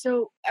see.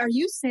 So are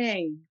you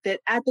saying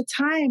that at the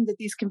time that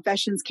these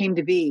confessions came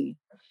to be,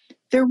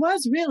 there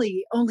was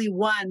really only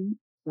one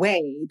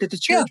way that the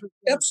church was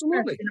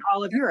absolutely in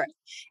all of Europe?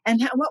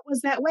 And what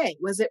was that way?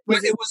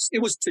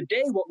 It was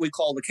today what we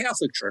call the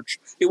Catholic Church.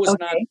 It was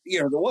not,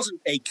 there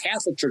wasn't a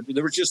Catholic church.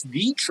 There was just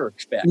the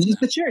church back then.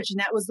 The church, and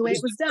that was the way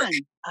it was done.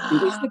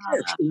 It was the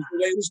church. It was the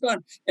way it was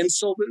done. And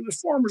so the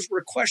reformers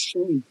were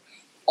questioning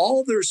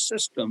all their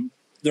system,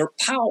 their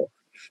power,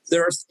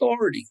 their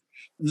authority,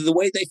 the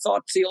way they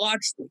thought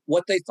theologically,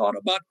 what they thought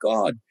about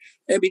God.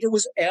 I mean, it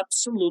was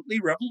absolutely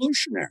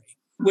revolutionary,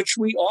 which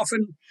we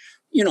often,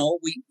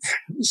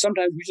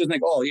 sometimes we just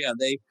think, oh, yeah,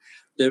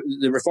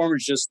 the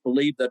reformers just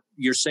believe that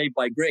you're saved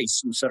by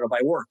grace instead of by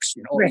works.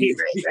 Right.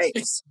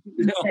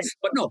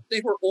 But no,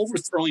 they were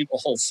overthrowing the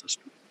whole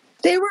system.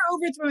 They were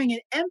overthrowing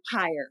an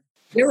empire.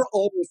 They were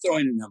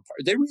overthrowing an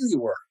empire. They really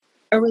were.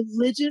 A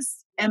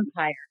religious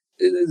empire.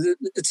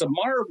 It's a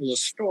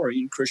marvelous story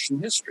in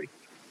Christian history.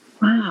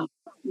 Wow.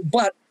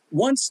 But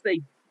once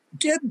they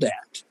did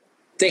that,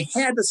 they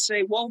had to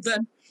say, well,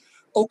 then,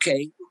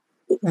 okay,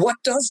 what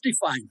does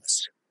define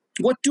us?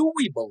 What do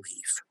we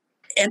believe?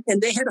 And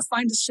they had to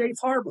find a safe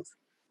harbor.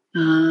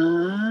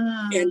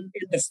 And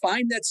to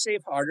find that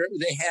safe harbor,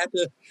 they had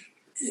to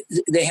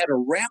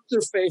wrap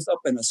their faith up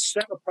in a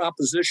set of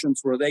propositions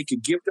where they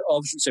could give to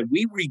others and say,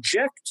 we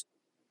reject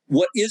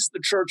what is the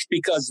church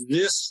because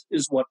this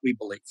is what we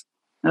believe.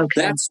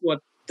 Okay. That's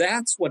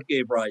what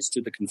gave rise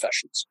to the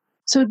confessions.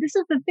 So this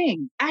is the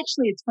thing.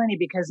 Actually, it's funny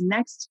because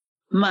next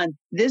month,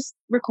 this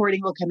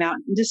recording will come out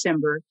in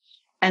December.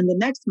 And the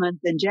next month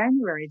in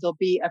January, there'll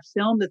be a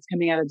film that's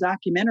coming out, a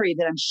documentary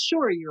that I'm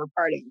sure you're a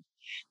part of,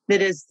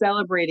 that is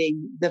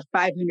celebrating the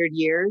 500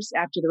 years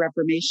after the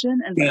Reformation,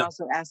 and then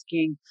also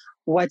asking,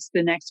 what's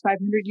the next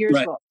 500 years?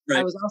 Right.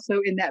 I was also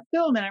in that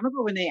film, and I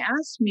remember when they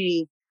asked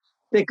me,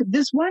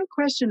 this one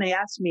question they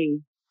asked me,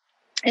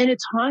 and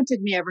it's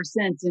haunted me ever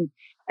since. And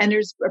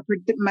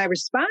my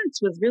response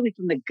was really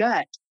from the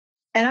gut.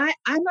 And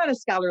I'm not a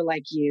scholar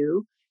like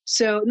you,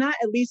 so not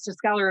at least a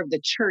scholar of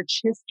the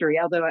church history,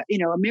 although,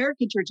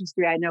 American church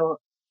history I know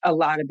a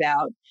lot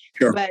about.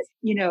 Sure. But,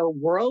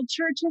 world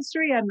church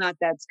history, I'm not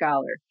that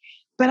scholar.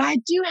 But I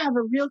do have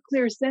a real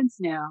clear sense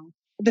now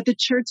that the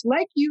church,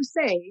 like you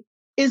say,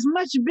 is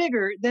much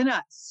bigger than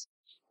us.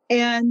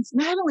 And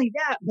not only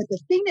that, but the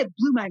thing that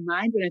blew my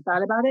mind when I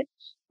thought about it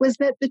was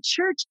that the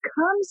church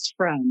comes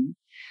from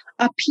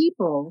a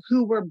people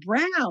who were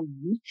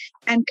brown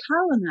and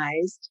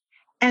colonized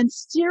and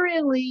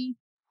serially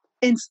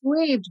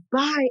enslaved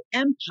by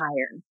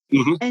empire.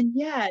 Mm-hmm. And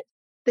yet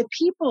the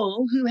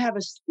people who have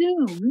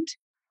assumed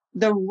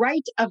the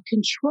right of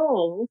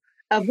control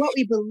of what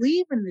we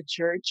believe in the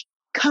church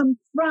come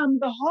from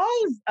the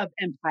halls of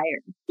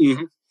empire.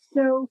 Mm-hmm.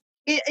 So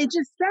it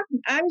just struck me.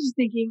 I was just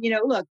thinking,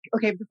 look,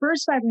 okay, the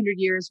first 500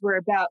 years were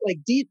about like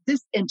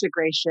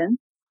disintegration,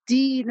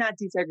 not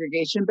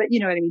desegregation, but you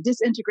know what I mean,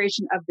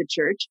 disintegration of the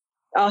church,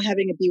 all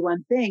having it be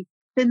one thing.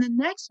 Then the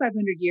next 500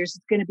 years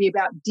is going to be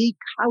about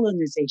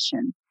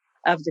decolonization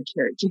of the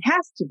church. It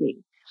has to be,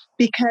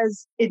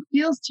 because it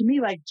feels to me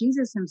like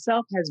Jesus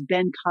himself has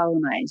been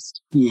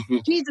colonized. Mm-hmm.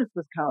 Jesus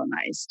was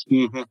colonized.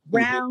 Mm-hmm.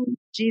 Brown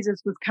Jesus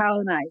was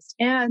colonized,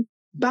 and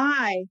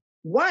by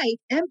white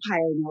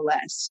empire, no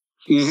less.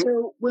 Mm-hmm.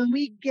 So when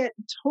we get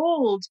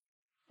told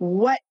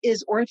what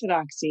is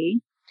orthodoxy,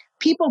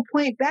 people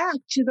point back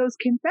to those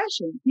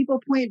confessions.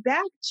 People point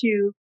back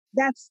to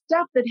that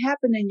stuff that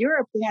happened in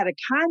Europe that had a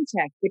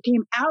context, that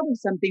came out of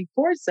something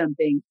for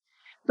something,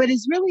 but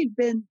has really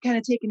been kind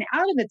of taken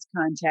out of its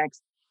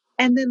context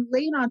and then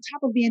laid on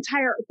top of the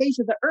entire face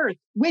of the earth,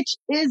 which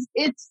is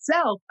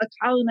itself a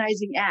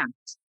colonizing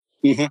act.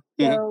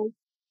 Mm-hmm. So,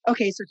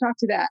 okay, so talk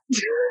to that.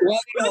 Well,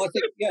 I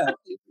think,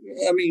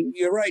 I mean,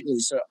 you're right,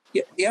 Lisa.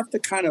 You have to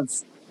kind of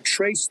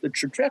trace the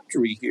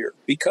trajectory here,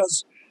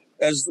 because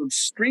as the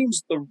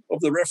streams of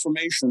the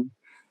Reformation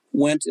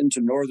went into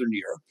Northern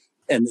Europe,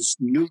 And these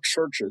new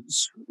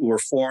churches were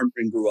formed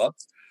and grew up.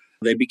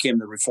 They became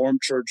the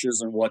Reformed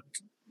churches in what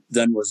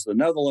then was the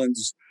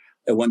Netherlands.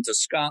 They went to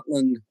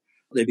Scotland.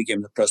 They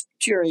became the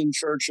Presbyterian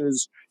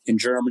churches. In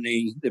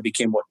Germany, they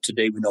became what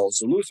today we know as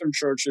the Lutheran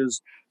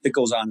churches. It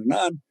goes on and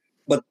on.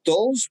 But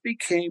those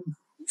became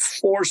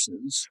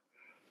forces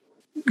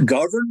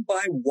governed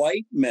by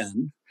white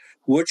men,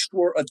 which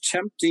were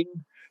attempting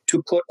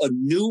to put a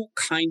new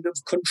kind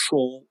of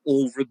control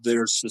over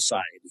their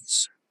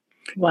societies.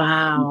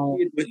 Wow.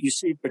 You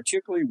see,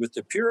 particularly with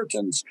the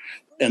Puritans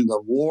and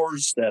the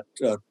wars that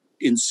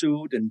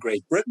ensued in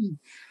Great Britain,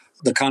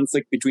 the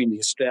conflict between the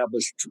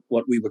established,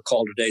 what we would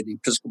call today the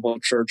Episcopal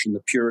Church, and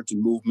the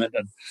Puritan movement,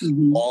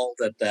 and all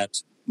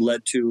that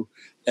led to.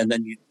 And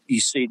then you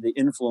see the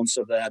influence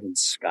of that in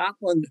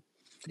Scotland.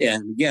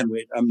 And again,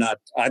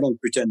 I don't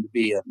pretend to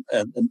be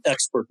an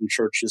expert in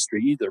church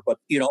history either, but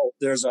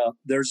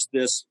there's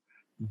this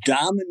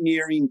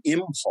domineering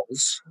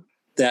impulse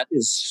that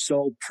is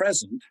so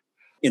present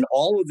in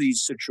all of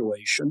these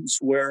situations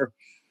where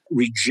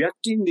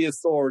rejecting the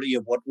authority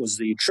of what was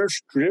the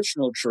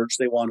traditional church,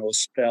 they want to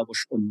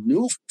establish a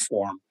new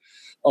form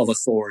of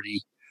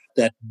authority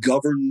that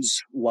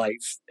governs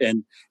life,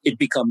 and it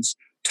becomes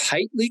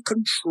tightly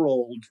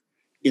controlled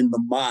in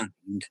the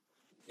mind.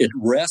 It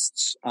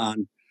rests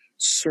on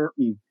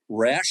certain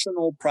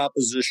rational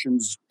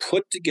propositions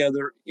put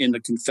together in the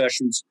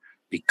confessions,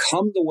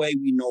 become the way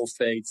we know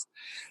faith,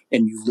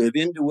 and you live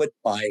into it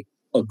by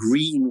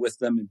agreeing with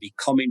them and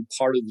becoming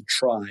part of the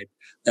tribe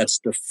that's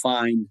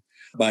defined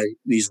by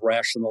these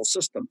rational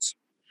systems.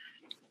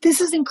 This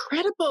is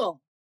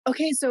incredible.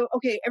 Okay,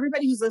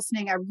 everybody who's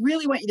listening, I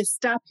really want you to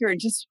stop here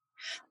and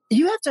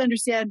you have to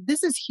understand,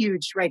 this is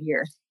huge right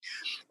here.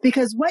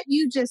 Because what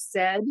you just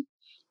said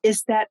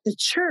is that the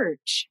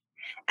church,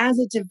 as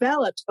it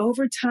developed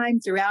over time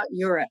throughout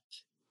Europe,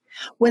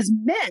 was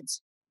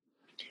meant,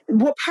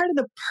 what part of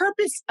the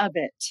purpose of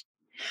it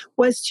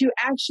was to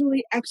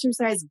actually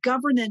exercise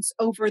governance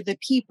over the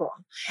people.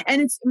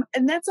 And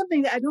that's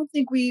something that I don't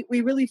think we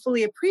really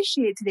fully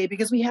appreciate today,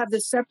 because we have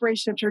this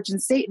separation of church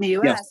and state in the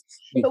U.S.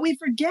 Yeah. But we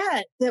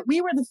forget that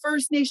we were the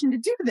first nation to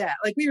do that.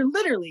 Like, we were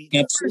literally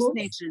the first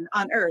nation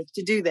on earth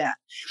to do that.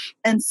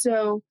 And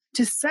so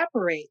to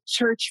separate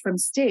church from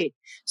state.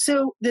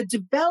 So the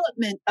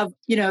development of,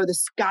 the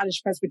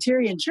Scottish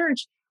Presbyterian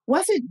Church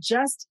wasn't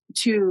just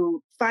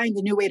to find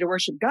a new way to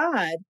worship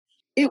God.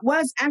 It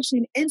was actually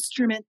an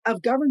instrument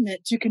of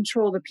government to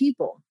control the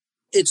people.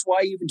 It's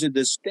why even to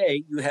this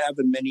day, you have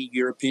in many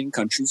European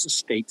countries a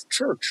state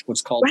church,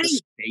 what's called the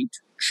state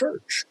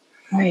church.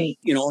 Right.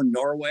 In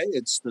Norway,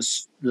 it's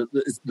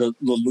the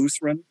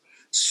Lutheran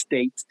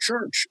state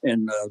church.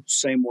 And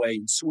same way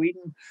in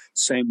Sweden,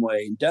 same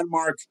way in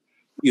Denmark.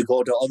 You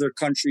go to other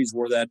countries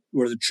where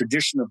the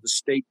tradition of the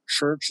state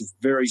church is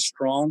very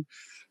strong.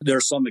 There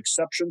are some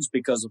exceptions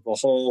because of the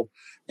whole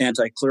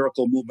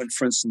anti-clerical movement,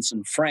 for instance,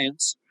 in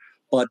France.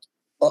 But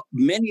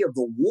many of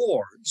the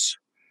wars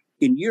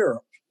in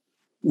Europe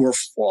were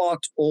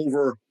fought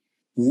over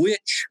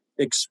which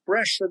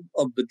expression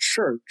of the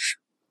church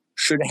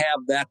should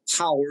have that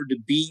power to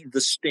be the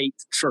state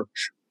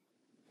church.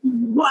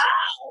 Wow!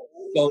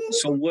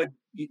 So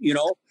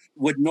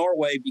would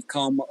Norway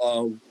become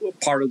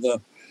part of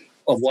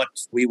what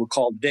we would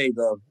call today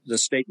the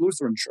state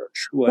Lutheran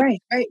Church?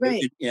 Right.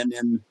 And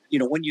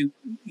when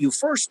you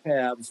first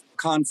have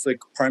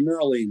conflict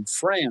primarily in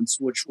France,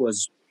 which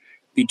was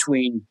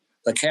between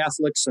the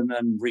Catholics and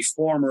then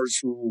reformers,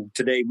 who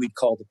today we'd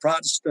call the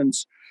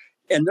Protestants.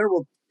 And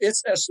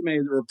it's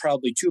estimated there were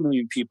probably 2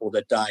 million people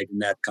that died in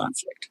that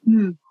conflict.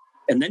 And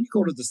then you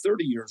go to the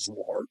 30 Years'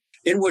 War,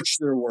 in which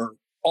there were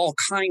all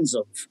kinds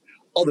of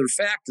other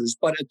factors.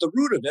 But at the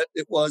root of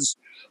it was,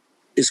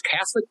 is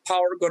Catholic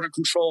power going to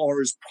control,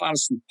 or is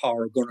Protestant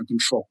power going to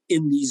control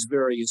in these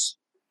various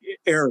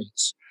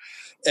areas?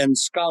 And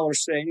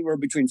scholars say anywhere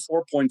between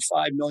 4.5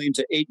 million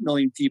to 8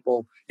 million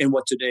people in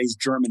what today's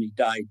Germany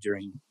died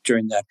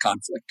during that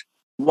conflict.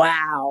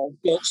 Wow.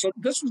 So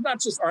this was not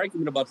just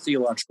argument about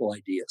theological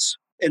ideas.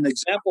 An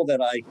example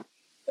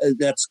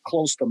that's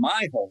close to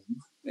my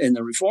home in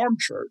the Reformed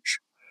Church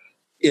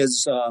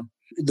is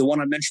the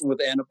one I mentioned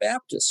with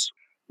Anabaptists,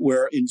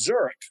 where in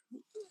Zurich,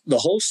 the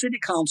whole city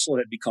council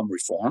had become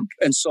Reformed,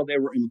 and so they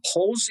were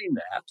imposing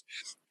that.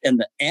 And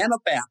the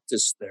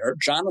Anabaptists there,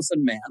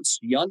 Jonathan Mance,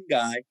 young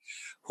guy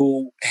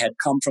who had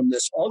come from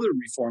this other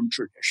Reformed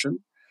tradition,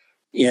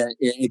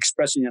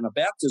 expressing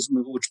Anabaptism,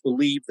 which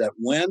believed that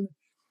when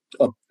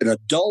an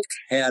adult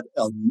had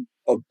a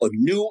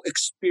new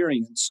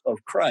experience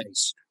of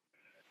Christ,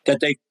 that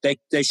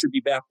they should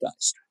be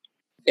baptized,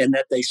 and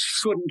that they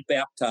shouldn't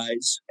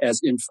baptize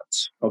as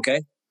infants,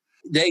 okay?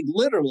 They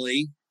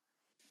literally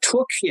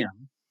took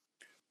him,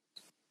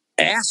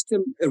 asked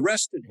him,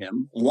 arrested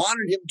him,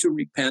 wanted him to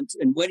repent,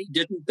 and when he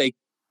didn't, they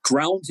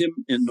drowned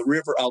him in the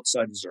river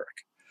outside of Zurich.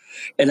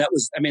 And that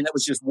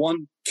was just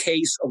one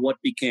case of what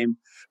became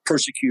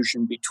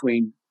persecution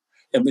between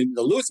I mean,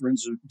 the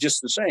Lutherans are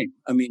just the same.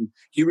 I mean,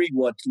 you read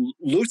what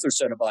Luther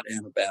said about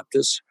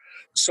Anabaptists.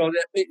 So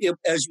that,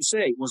 as you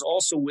say, it was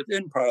also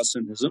within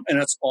Protestantism,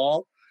 and it's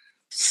all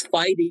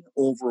fighting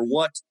over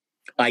what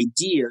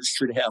ideas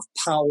should have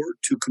power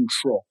to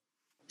control.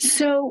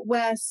 So,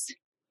 Wes,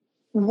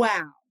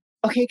 wow.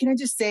 Okay, can I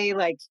just say,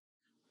 like,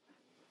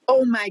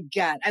 oh my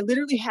God, I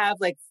literally have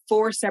like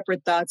 4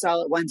 separate thoughts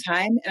all at one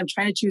time. And I'm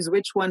trying to choose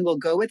which one we'll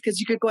go with, because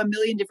you could go a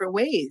million different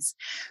ways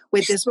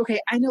with this. Okay,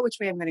 I know which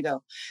way I'm going to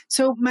go.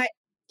 So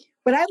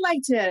what I'd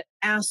like to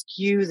ask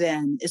you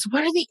then is,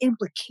 what are the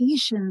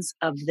implications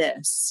of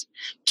this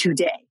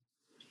today?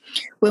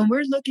 When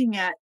we're looking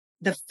at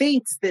the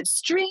faiths that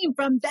stream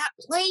from that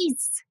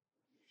place,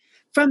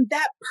 from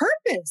that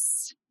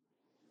purpose,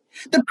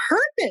 the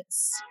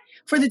purpose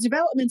for the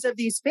developments of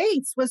these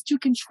faiths was to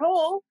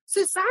control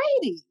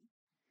society.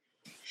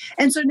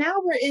 And so now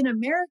we're in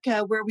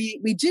America where we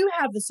do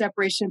have the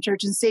separation of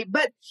church and state,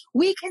 but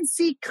we can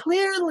see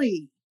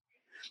clearly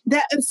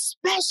that,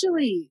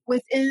 especially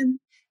within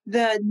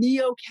the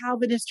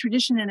neo-Calvinist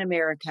tradition in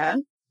America,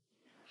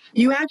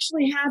 you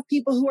actually have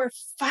people who are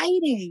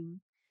fighting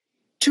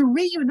to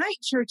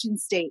reunite church and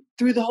state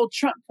through the whole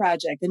Trump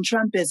project and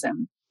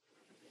Trumpism,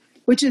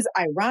 which is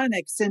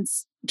ironic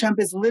since Trump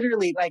is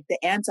literally like the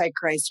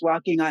Antichrist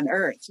walking on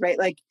earth, right?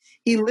 Like,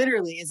 he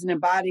literally is an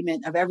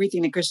embodiment of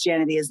everything that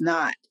Christianity is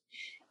not.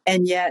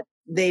 And yet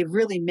they've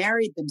really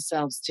married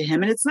themselves to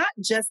him. And it's not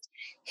just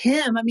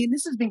him. I mean,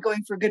 this has been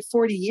going for a good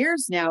 40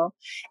 years now.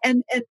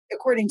 And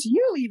according to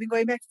you, even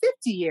going back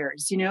 50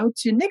 years,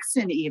 to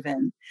Nixon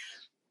even.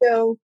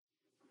 So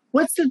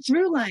what's the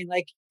through line?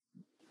 Like,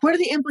 what are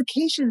the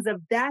implications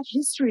of that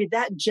history,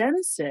 that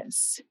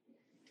Genesis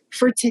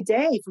for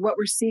today, for what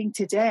we're seeing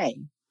today?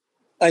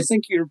 I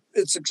think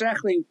it's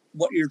exactly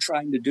what you're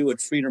trying to do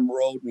at Freedom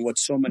Road and what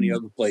so many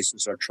other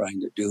places are trying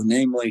to do.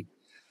 Namely,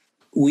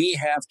 we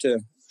have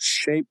to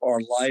shape our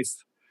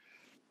life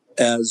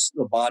as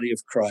the body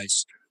of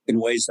Christ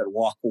in ways that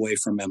walk away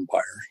from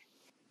empire.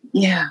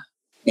 Yeah.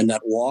 And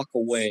that walk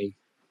away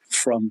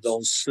from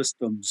those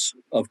systems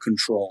of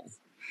control.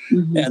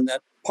 Mm-hmm. And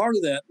that part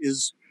of that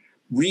is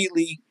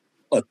really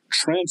a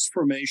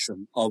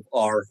transformation of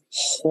our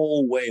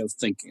whole way of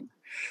thinking.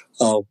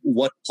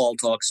 What Paul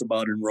talks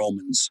about in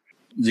Romans,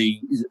 the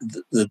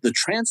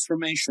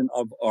transformation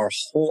of our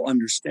whole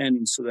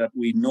understanding so that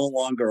we no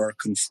longer are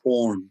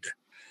conformed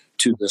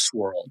to this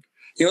world.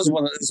 It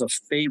was a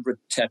favorite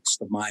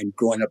text of mine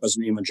growing up as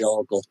an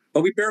evangelical,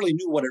 but we barely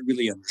knew what it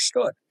really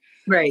understood.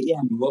 Right,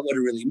 yeah. What it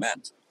really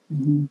meant.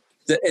 Mm-hmm.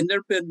 And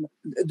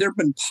there've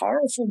been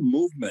powerful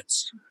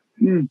movements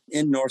in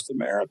North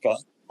America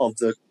of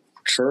the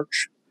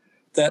church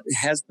that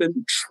has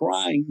been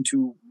trying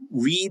to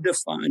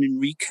redefine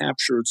and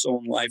recapture its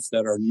own life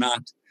that are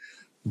not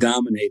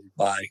dominated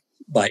by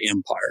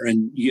empire.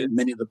 And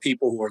many of the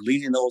people who are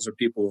leading those are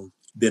people who've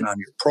been on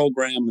your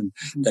program and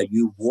that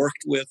you've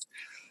worked with.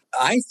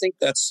 I think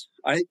that's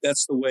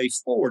the way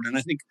forward. And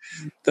I think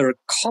there are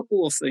a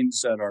couple of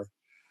things that are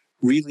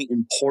really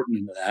important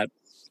in that.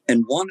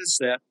 And one is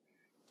that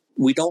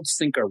we don't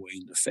think our way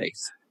into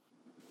faith.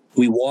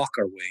 We walk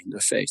our way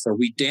into faith, or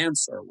we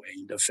dance our way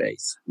into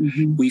faith.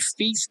 Mm-hmm. We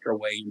feast our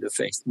way into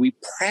faith. We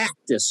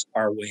practice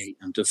our way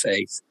into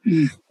faith.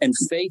 Mm. And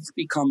faith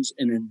becomes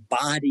an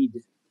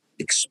embodied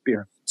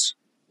experience.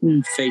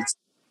 Mm.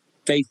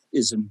 Faith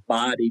is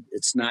embodied.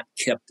 It's not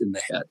kept in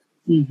the head.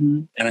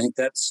 Mm-hmm. And I think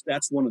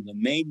that's one of the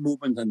main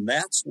movements, and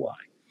that's why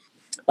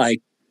I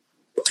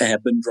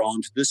have been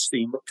drawn to this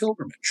theme of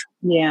pilgrimage.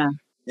 Yeah.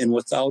 And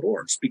Without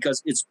Oars,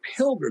 because it's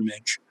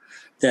pilgrimage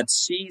that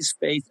sees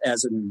faith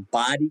as an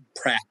embodied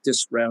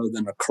practice rather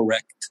than a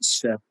correct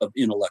set of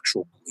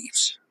intellectual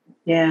beliefs.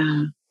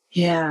 Yeah,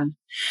 yeah.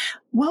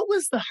 What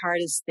was the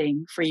hardest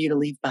thing for you to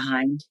leave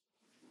behind?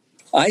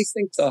 I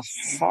think the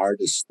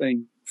hardest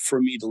thing for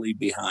me to leave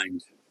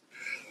behind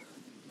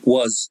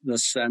was the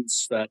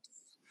sense that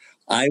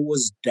I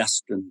was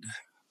destined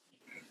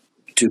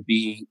to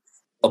be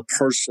a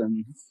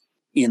person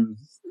in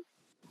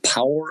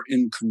power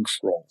and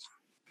control.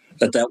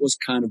 That was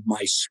kind of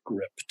my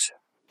script.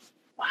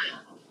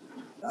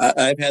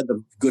 I've had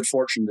the good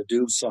fortune to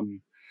do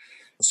some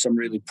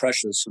really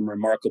precious and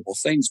remarkable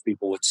things,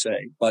 people would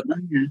say. But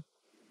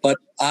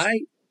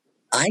I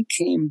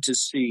came to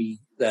see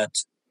that,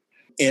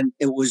 and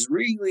it was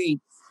really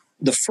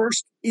the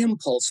first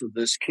impulse of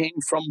this came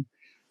from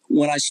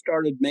when I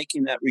started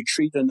making that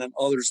retreat and then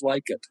others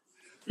like it.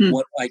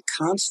 What I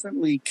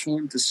constantly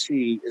came to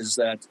see is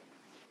that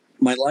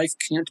my life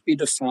can't be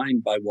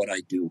defined by what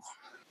I do.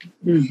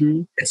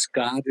 Mm-hmm. It's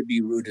got to be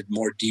rooted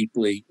more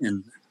deeply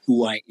in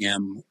who I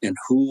am and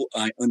who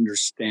I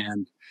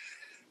understand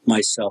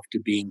myself to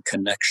be in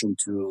connection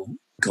to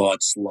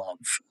God's love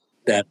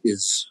that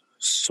is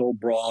so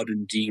broad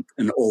and deep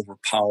and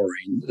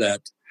overpowering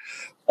that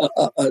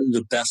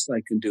the best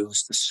I can do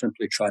is to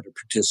simply try to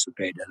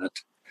participate in it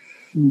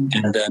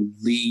and then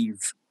leave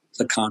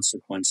the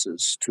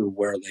consequences to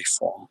where they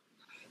fall.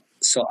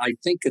 So I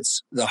think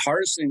it's the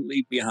hardest thing to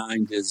leave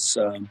behind is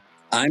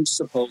I'm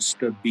supposed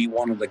to be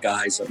one of the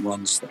guys that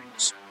runs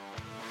things.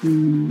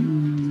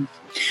 Mm.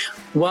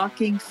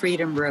 Walking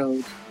Freedom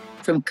Road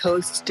from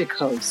coast to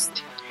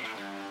coast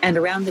and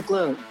around the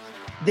globe.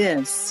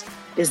 This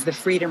is the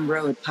Freedom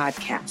Road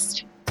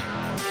Podcast.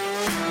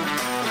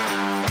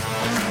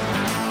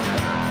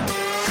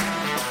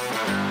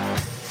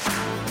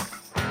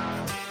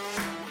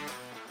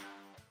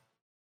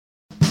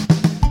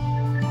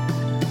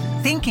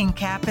 Thinking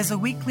Cap is a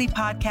weekly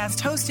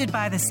podcast hosted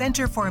by the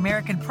Center for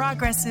American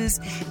Progress's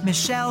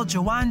Michelle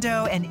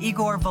Jawando and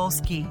Igor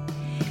Volsky.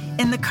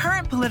 In the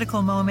current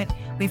political moment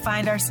we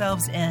find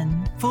ourselves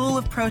in, full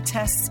of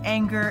protests,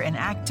 anger, and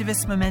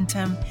activist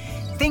momentum,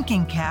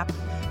 Thinking Cap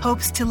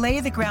hopes to lay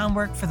the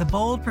groundwork for the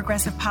bold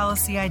progressive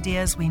policy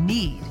ideas we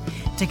need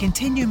to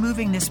continue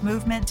moving this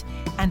movement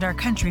and our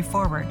country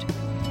forward.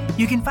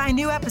 You can find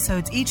new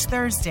episodes each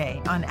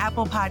Thursday on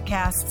Apple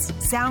Podcasts,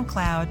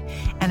 SoundCloud,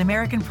 and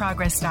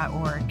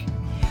AmericanProgress.org,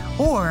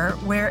 or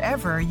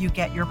wherever you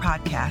get your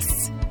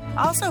podcasts.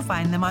 Also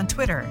find them on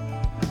Twitter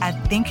at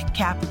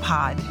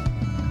ThinkCapPod.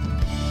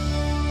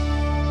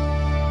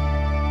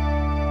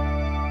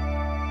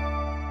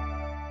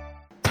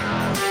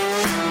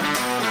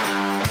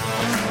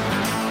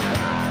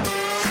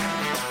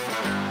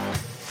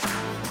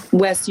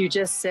 Wes, you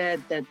just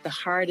said that the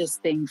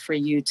hardest thing for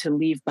you to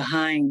leave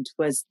behind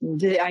was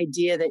the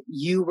idea that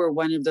you were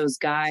one of those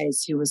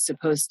guys who was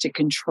supposed to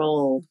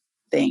control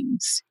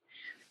things.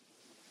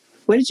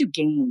 What did you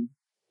gain?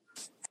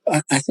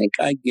 I think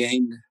I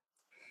gained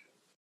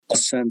a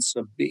sense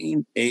of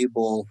being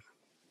able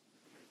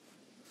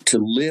to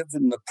live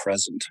in the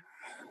present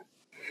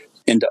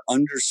and to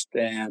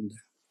understand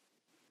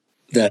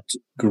that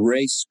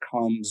grace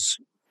comes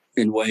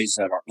in ways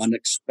that are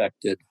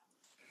unexpected,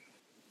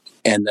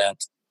 and that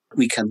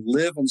we can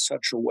live in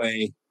such a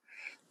way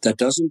that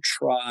doesn't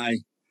try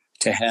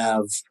to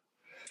have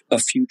a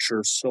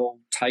future so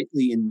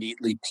tightly and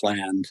neatly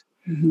planned,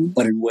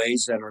 but in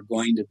ways that are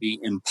going to be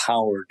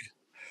empowered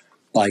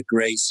by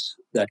grace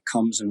that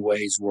comes in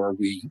ways where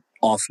we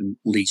often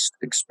least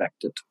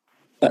expect it.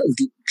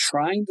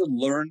 Trying to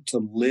learn to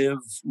live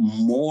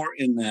more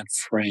in that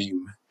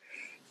frame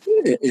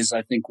is,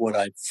 I think, what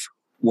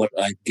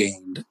I've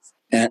gained.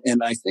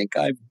 And I think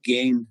I've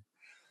gained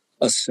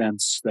a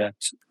sense that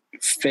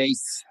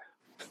faith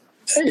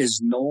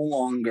is no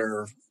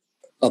longer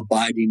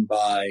abiding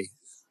by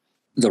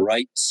the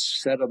right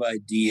set of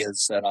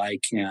ideas that I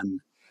can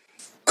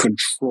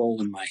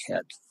control in my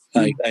head.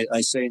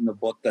 I say in the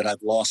book that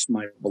I've lost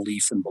my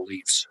belief in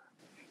beliefs.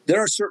 There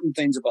are certain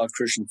things about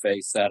Christian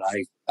faith that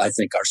I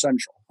think are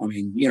central. I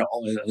mean,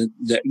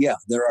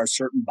 there are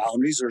certain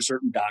boundaries, there are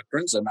certain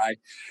doctrines. And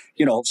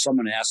if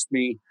someone asked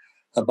me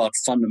about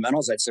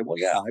fundamentals, I'd say, well,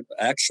 yeah,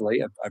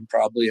 I'm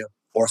probably an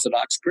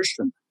Orthodox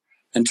Christian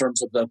in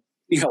terms of the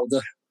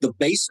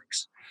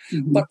basics.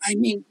 Mm-hmm. But I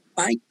mean,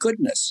 my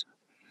goodness,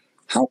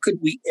 how could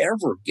we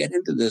ever get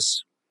into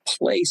this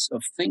place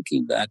of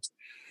thinking that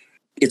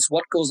it's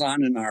what goes on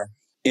in our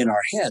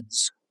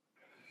heads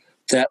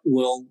that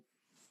will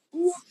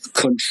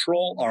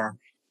control our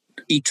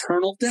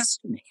eternal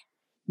destiny?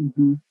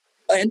 Mm-hmm.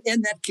 And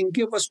that can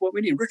give us what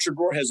we need. Richard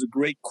Rohr has a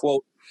great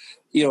quote.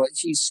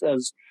 He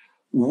says,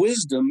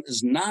 wisdom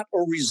is not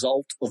a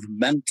result of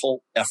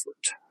mental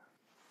effort.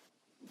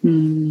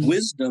 Mm.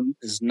 Wisdom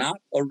is not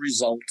a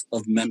result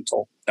of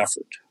mental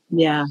effort.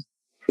 Yeah.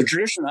 The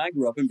tradition I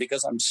grew up in,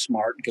 because I'm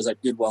smart, because I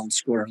did well in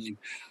school, is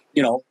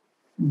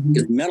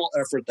mental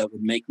effort that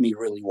would make me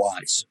really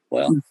wise.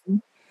 Well,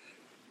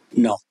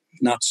 no,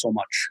 not so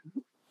much.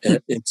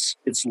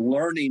 It's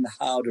learning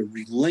how to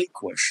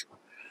relinquish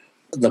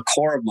the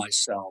core of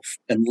myself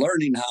and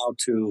learning how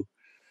to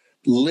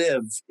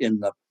live in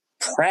the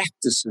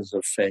practices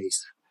of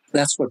faith.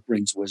 That's what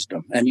brings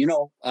wisdom. And,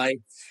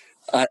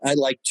 I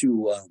like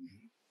to,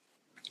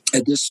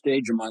 at this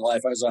stage of my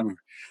life, I was on a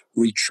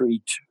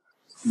retreat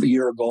a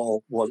year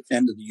ago,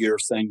 end of the year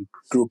thing,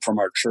 group from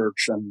our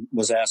church, and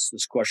was asked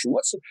this question: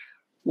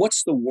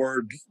 What's the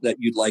word that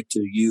you'd like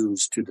to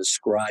use to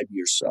describe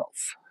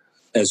yourself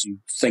as you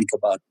think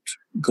about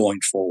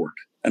going forward?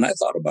 And I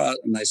thought about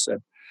it, and I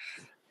said,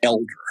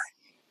 elder.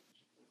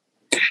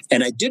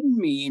 And I didn't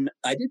mean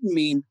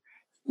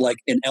like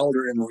an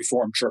elder in a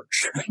Reformed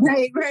church.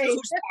 Right.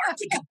 Who's part of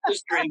the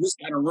history, who's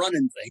kind of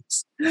running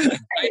things.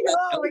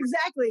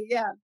 Exactly,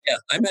 yeah. Yeah,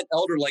 I meant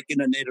elder like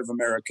in a Native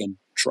American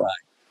tribe.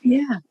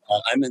 Yeah.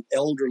 I meant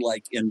elder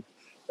like in,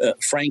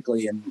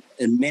 frankly,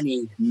 in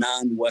many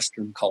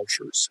non-Western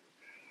cultures,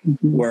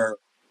 where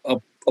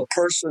a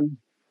person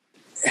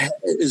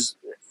is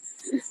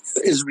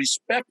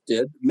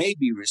respected, may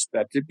be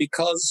respected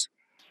because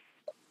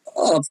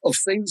of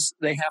things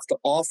they have to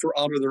offer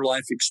out of their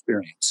life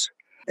experience.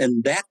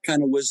 And that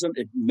kind of wisdom,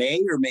 it may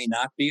or may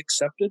not be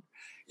accepted.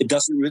 It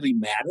doesn't really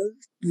matter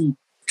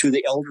to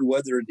the elder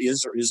whether it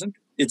is or isn't.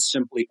 It's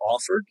simply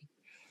offered.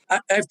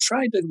 I've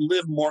tried to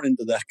live more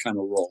into that kind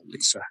of role,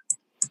 Lisa.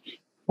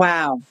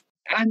 Wow.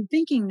 I'm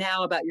thinking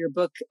now about your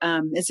book.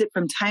 Is it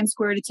From Times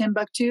Square to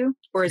Timbuktu,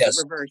 or is it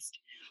reversed?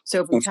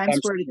 So from Times I'm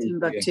Square to sorry.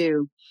 Yeah.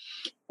 Timbuktu.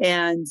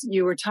 And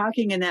you were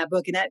talking in that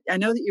book, and I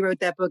know that you wrote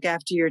that book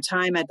after your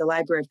time at the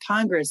Library of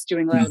Congress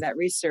doing a lot of that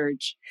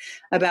research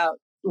about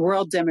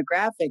world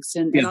demographics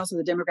and also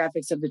the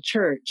demographics of the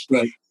church.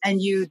 Right.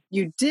 And you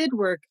did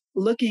work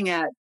looking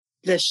at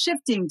the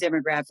shifting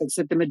demographics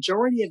that the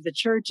majority of the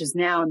church is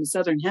now in the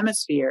Southern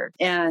Hemisphere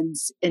and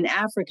in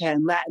Africa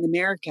and Latin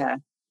America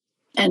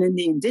and in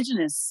the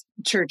indigenous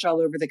church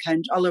all over the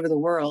country, all over the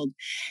world.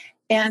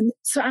 And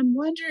so I'm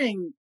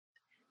wondering,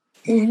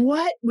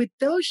 what, with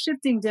those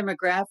shifting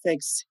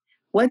demographics,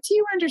 what do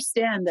you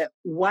understand that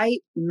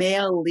white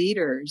male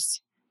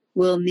leaders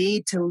will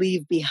need to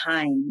leave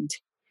behind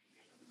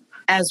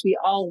as we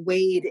all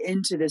wade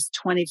into this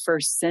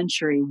 21st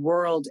century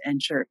world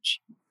and church?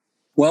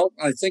 Well,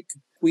 I think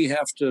we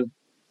have to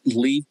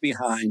leave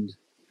behind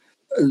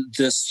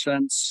this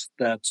sense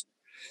that,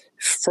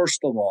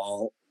 first of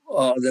all,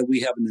 that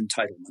we have an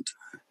entitlement,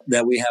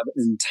 that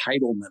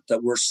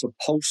we're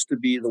supposed to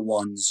be the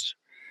ones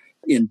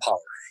in power.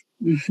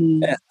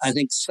 Mm-hmm. I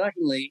think,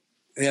 secondly,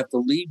 we have to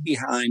leave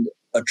behind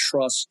a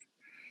trust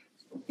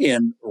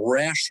in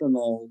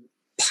rational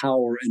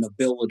power and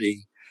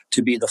ability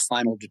to be the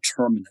final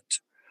determinant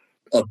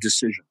of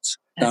decisions.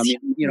 I mean,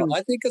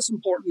 I think it's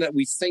important that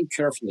we think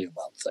carefully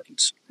about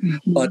things,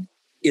 but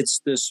it's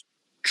this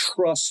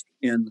trust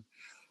in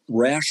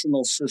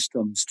rational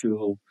systems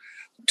to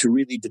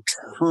really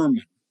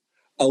determine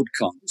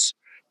outcomes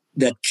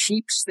that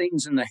keeps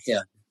things in the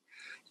head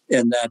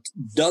and that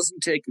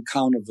doesn't take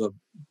account of the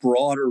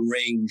broader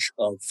range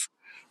of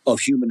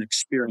human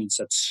experience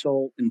that's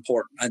so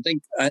important. I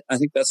think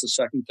that's the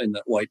second thing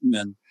that white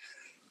men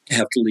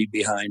have to leave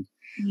behind.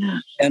 Yeah.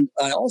 And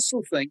I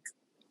also think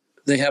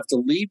they have to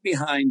leave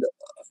behind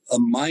a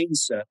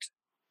mindset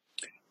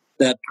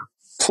that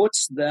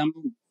puts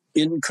them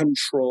in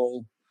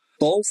control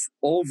both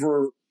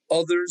over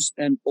others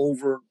and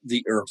over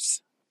the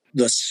earth.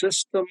 The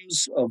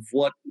systems of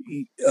what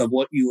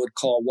you would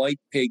call white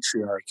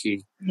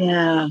patriarchy.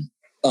 Yeah.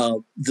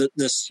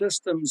 The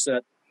systems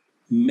that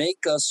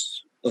make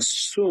us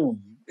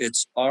assume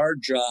it's our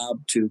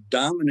job to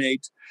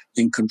dominate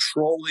and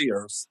control the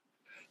earth,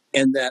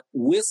 and that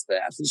with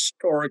that,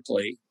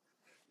 historically,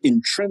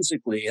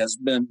 intrinsically, has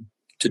been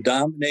to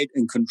dominate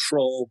and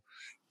control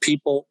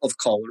people of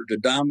color, to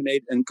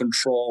dominate and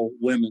control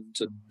women,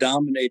 to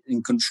dominate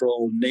and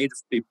control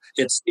Native people.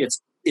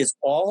 It's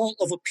all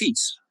of a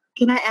piece.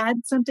 Can I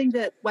add something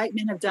that white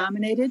men have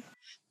dominated?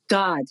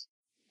 God.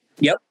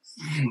 Yep.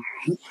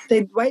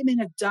 White men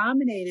have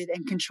dominated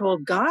and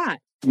controlled God.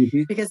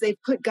 Mm-hmm. Because they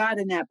put God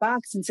in that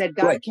box and said,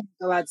 God can't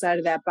go outside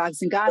of that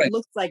box. And God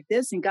looks like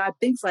this, and God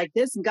thinks like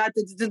this, and God,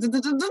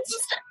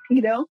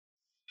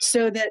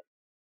 so that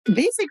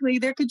basically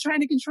they're trying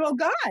to control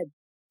God.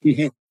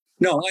 Mm-hmm.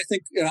 No, I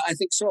think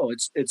so.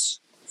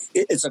 It's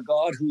a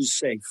God who's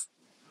safe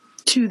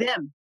to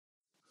them.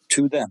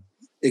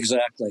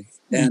 Exactly.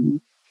 Mm-hmm.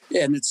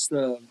 And it's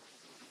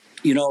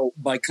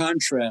by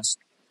contrast,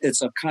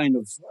 it's a kind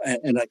of,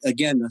 and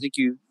again, I think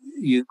you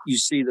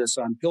see this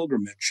on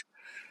pilgrimage.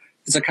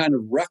 It's a kind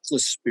of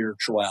reckless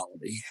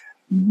spirituality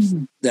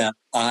that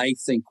I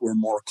think we're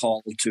more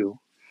called to.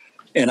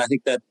 And I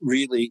think that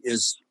really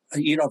is,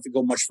 you don't have to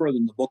go much further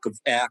in the book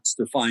of Acts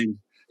to find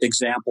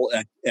example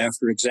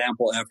after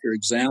example after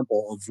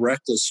example of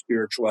reckless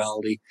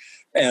spirituality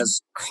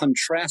as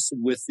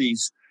contrasted with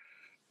these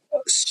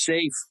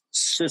safe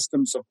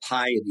systems of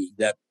piety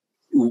that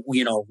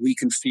we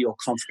can feel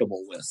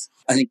comfortable with.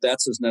 I think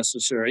that's as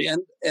necessary.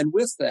 And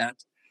with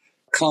that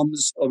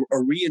comes a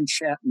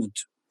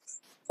re-enchantment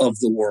of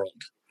the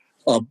world.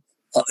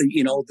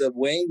 The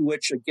way in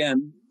which,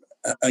 again,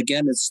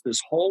 it's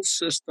this whole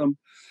system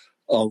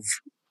of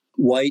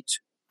white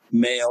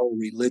male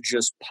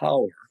religious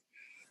power,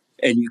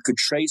 and you could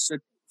trace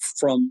it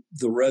from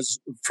the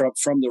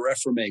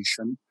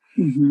Reformation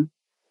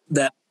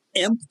that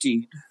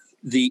emptied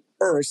the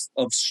earth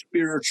of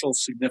spiritual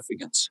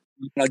significance.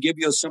 I'll give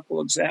you a simple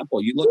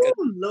example. You look at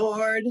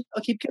Lord.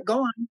 I'll keep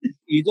going.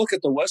 You look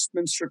at the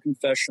Westminster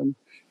Confession,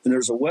 and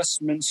there's a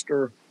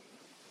Westminster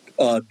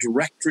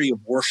Directory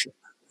of Worship,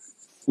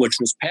 which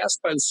was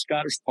passed by the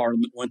Scottish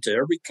Parliament, went to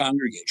every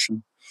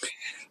congregation.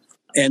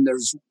 And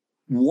there's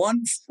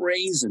one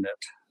phrase in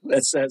it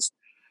that says,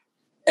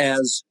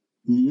 as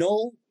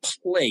no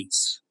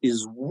place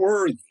is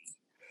worthy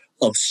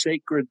of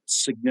sacred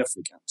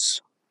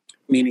significance,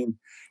 meaning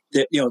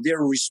that,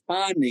 they're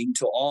responding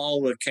to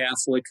all the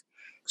Catholic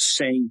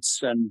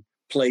saints and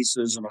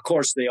places. And of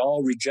course, they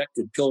all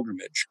rejected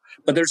pilgrimage,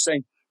 but they're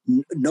saying,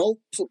 no,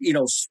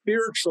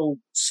 spiritual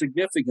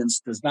significance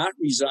does not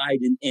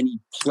reside in any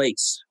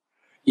place.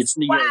 It's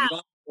you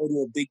don't go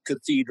to a big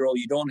cathedral.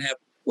 You don't have.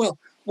 Well,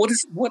 what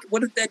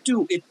did that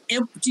do? It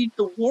emptied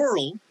the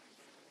world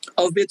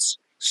of its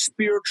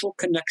spiritual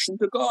connection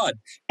to God,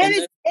 and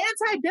it's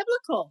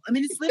anti-biblical. I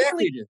mean, it's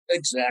literally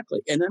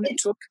exactly. And then it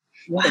took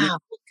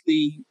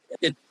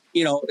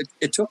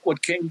it took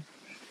what came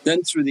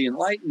then through the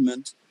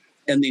Enlightenment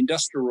and the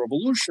Industrial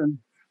Revolution,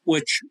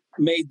 which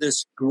made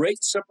this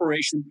great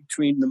separation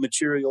between the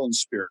material and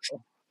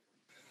spiritual.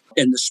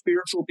 And the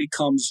spiritual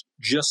becomes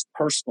just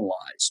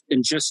personalized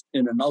and just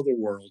in another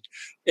world.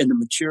 And the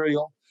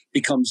material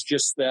becomes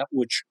just that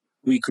which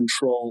we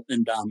control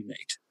and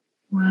dominate.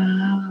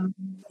 Wow.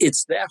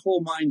 It's that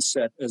whole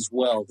mindset as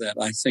well that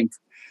I think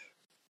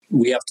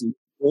we have to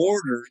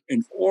order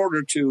in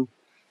order to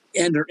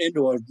enter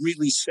into a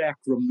really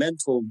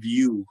sacramental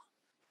view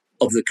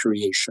of the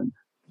creation.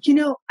 You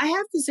know, I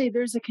have to say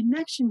there's a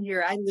connection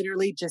here. I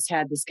literally just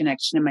had this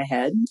connection in my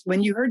head.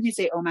 When you heard me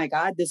say, oh my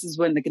God, this is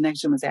when the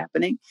connection was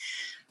happening.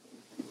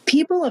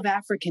 People of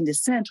African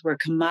descent were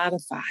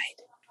commodified.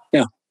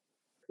 Yeah.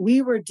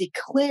 We were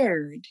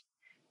declared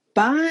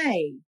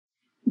by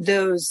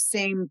those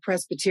same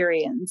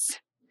Presbyterians,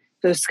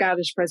 those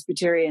Scottish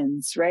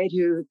Presbyterians, right,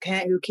 who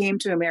came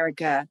to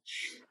America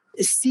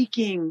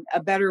seeking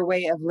a better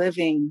way of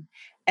living.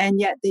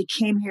 And yet they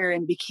came here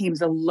and became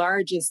the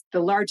largest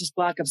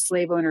block of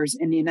slave owners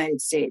in the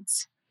United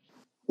States.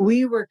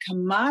 We were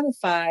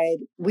commodified.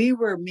 We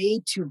were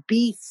made to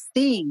be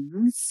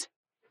things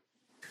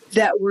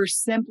that were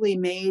simply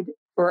made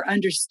or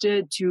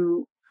understood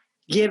to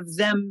give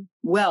them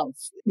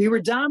wealth. We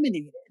were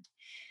dominated.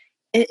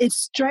 It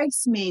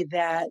strikes me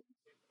that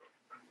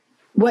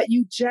what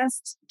you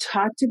just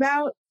talked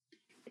about,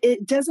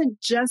 it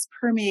doesn't just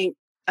permeate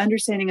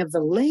understanding of the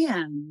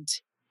land,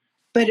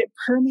 but it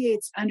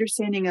permeates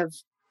understanding of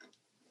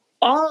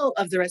all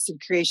of the rest of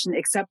creation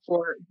except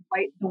for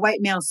the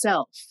white male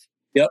self.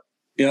 Yep.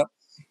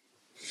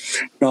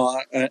 No,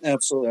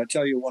 absolutely. I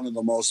tell you, one of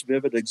the most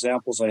vivid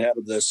examples I had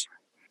of this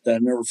that I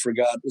never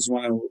forgot was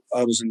when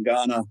I was in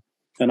Ghana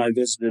and I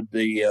visited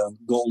the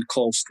Gold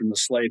Coast and the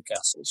slave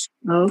castles.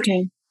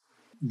 Okay.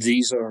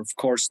 These are, of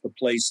course, the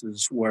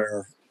places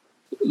where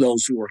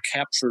those who were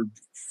captured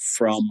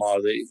from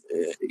the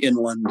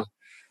inland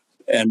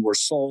and were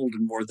sold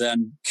and were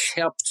then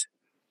kept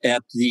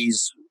at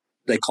these,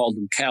 they called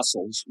them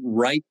castles,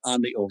 right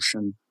on the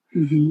ocean,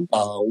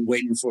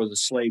 waiting for the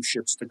slave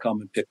ships to come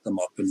and pick them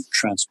up and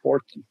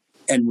transport them.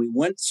 And we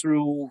went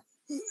through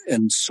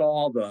and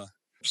saw the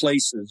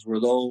places where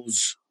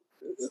those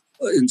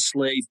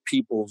enslaved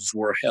peoples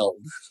were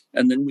held.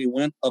 And then we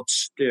went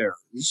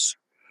upstairs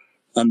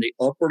on the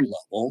upper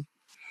level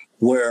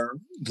where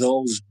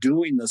those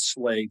doing the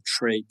slave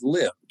trade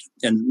lived.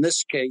 And in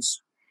this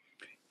case,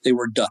 they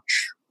were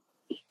Dutch.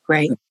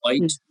 Right.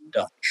 White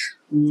Dutch.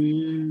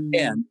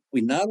 And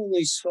we not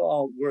only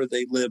saw where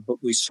they lived,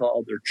 but we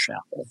saw their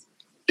chapel.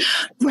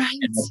 Right.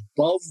 And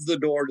above the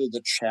door to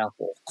the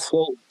chapel,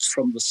 quotes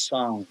from the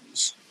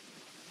Psalms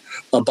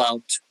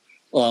about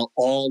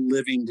all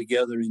living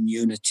together in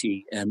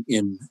unity and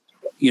in,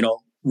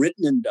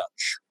 written in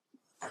Dutch.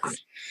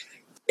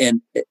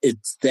 And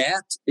it's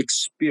that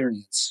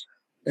experience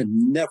that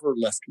never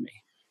left me.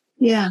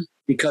 Yeah.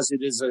 Because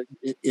it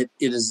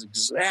is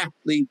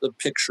exactly the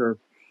picture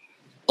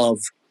of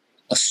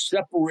a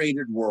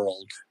separated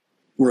world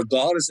where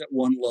God is at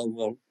one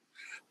level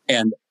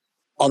and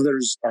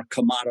others are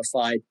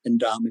commodified and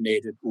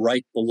dominated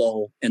right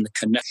below, and the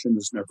connection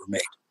is never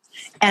made.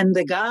 And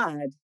the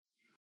God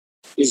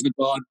is the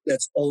God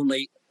that's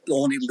only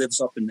lives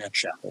up in that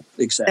chapel.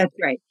 Exactly. That's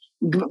right.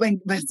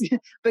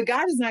 But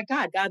God is not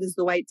God. God is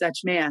the white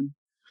Dutch man.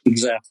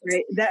 Exactly.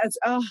 Right. That's,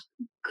 oh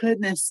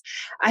goodness.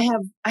 I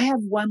have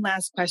one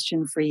last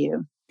question for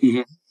you.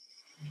 Mm-hmm.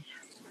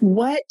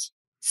 What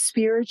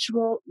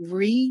spiritual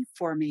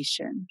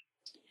reformation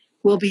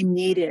will be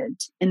needed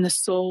in the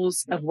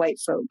souls of white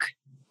folk?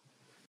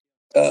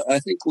 I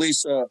think,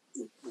 Lisa,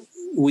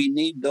 we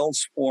need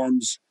those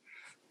forms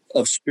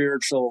of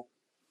spiritual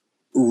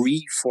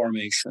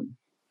reformation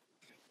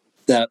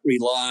that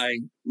rely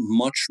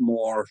much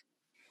more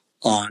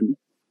on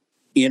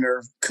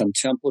inner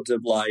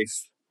contemplative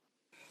life,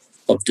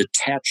 of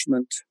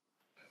detachment,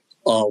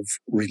 of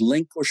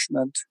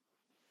relinquishment,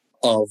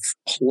 of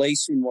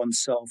placing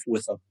oneself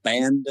with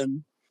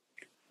abandon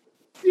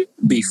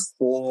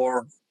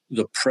before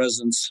the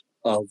presence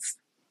of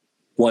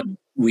what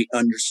we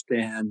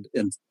understand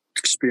and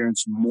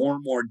experience more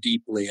and more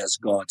deeply as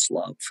God's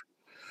love,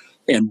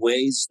 and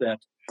ways that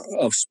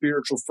of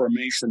spiritual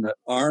formation that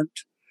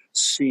aren't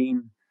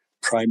seen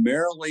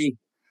primarily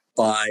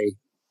by,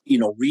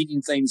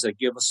 reading things that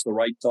give us the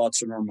right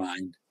thoughts in our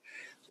mind,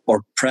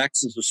 or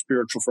practices of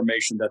spiritual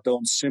formation that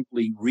don't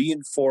simply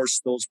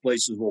reinforce those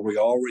places where we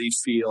already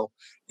feel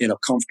in a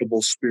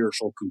comfortable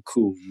spiritual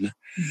cocoon,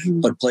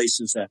 but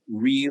places that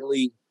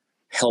really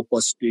help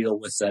us deal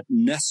with that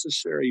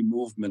necessary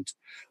movement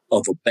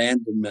of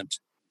abandonment,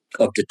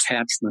 of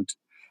detachment,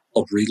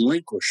 of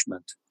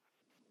relinquishment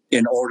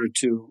in order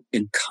to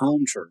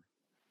encounter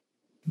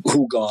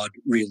who God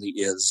really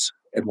is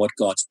and what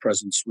God's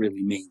presence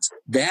really means.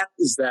 That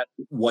is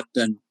what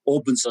then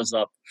opens us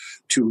up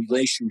to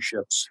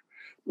relationships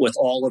with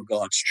all of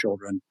God's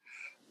children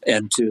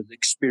and to the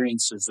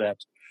experiences that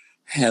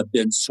have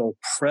been so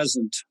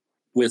present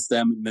with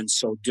them and been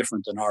so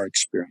different than our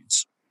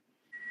experience.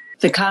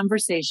 The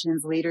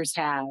conversations leaders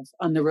have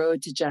on the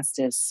road to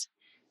justice.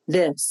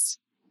 This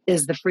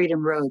is the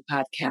Freedom Road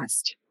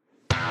podcast.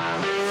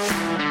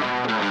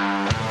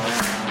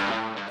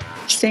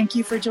 Thank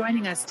you for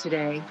joining us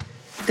today.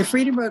 The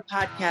Freedom Road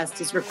podcast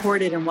is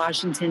recorded in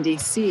Washington,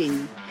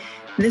 D.C.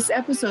 This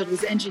episode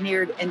was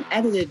engineered and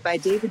edited by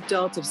David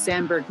Dalt of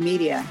Sandberg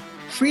Media.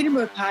 Freedom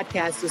Road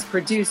podcast is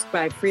produced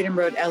by Freedom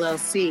Road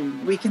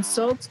LLC. We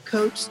consult,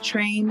 coach,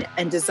 train,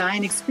 and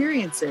design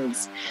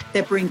experiences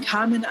that bring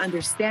common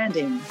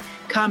understanding,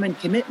 common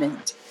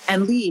commitment,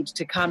 and lead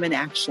to common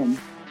action.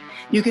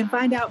 You can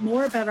find out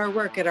more about our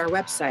work at our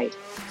website,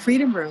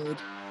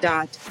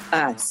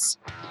 freedomroad.us.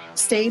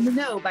 Stay in the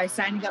know by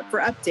signing up for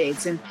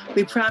updates, and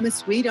we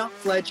promise we don't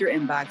flood your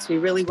inbox. We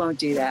really won't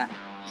do that.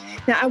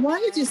 Now, I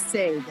want to just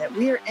say that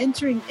we are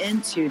entering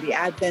into the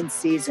Advent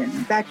season.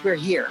 In fact, we're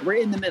here. We're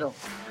in the middle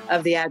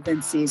of the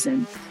Advent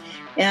season.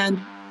 And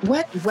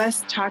what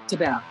Wes talked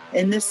about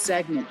in this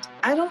segment,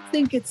 I don't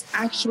think it's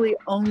actually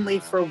only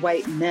for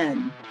white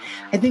men.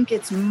 I think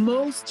it's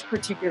most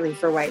particularly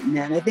for white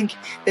men. I think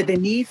that the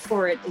need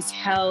for it is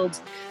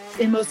held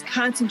in most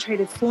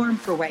concentrated form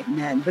for white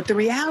men. But the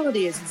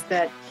reality is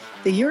that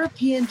the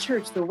European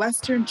church, the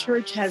Western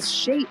church, has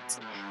shaped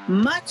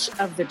much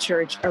of the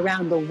church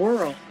around the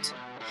world.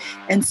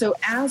 And so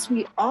as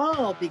we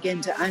all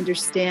begin to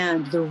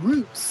understand the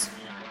roots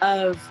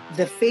of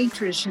the faith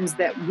traditions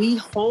that we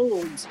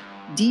hold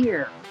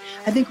dear,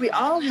 I think we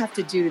all have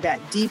to do that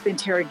deep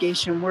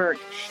interrogation work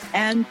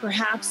and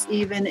perhaps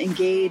even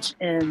engage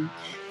in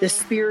the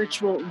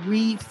spiritual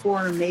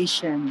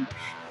reformation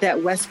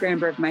that Wes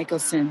Granberg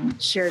Michelson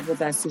shared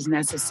with us is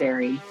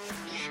necessary.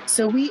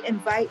 So we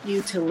invite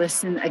you to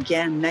listen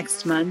again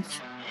next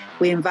month.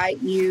 We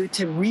invite you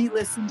to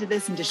re-listen to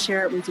this and to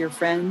share it with your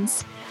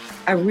friends.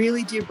 I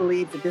really do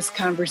believe that this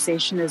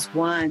conversation is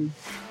one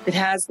that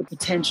has the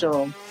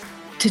potential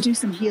to do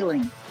some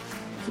healing.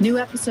 New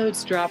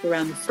episodes drop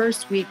around the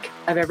first week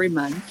of every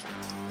month.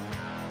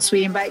 So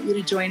we invite you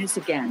to join us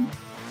again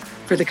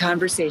for the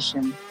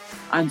conversation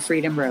on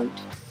Freedom Road.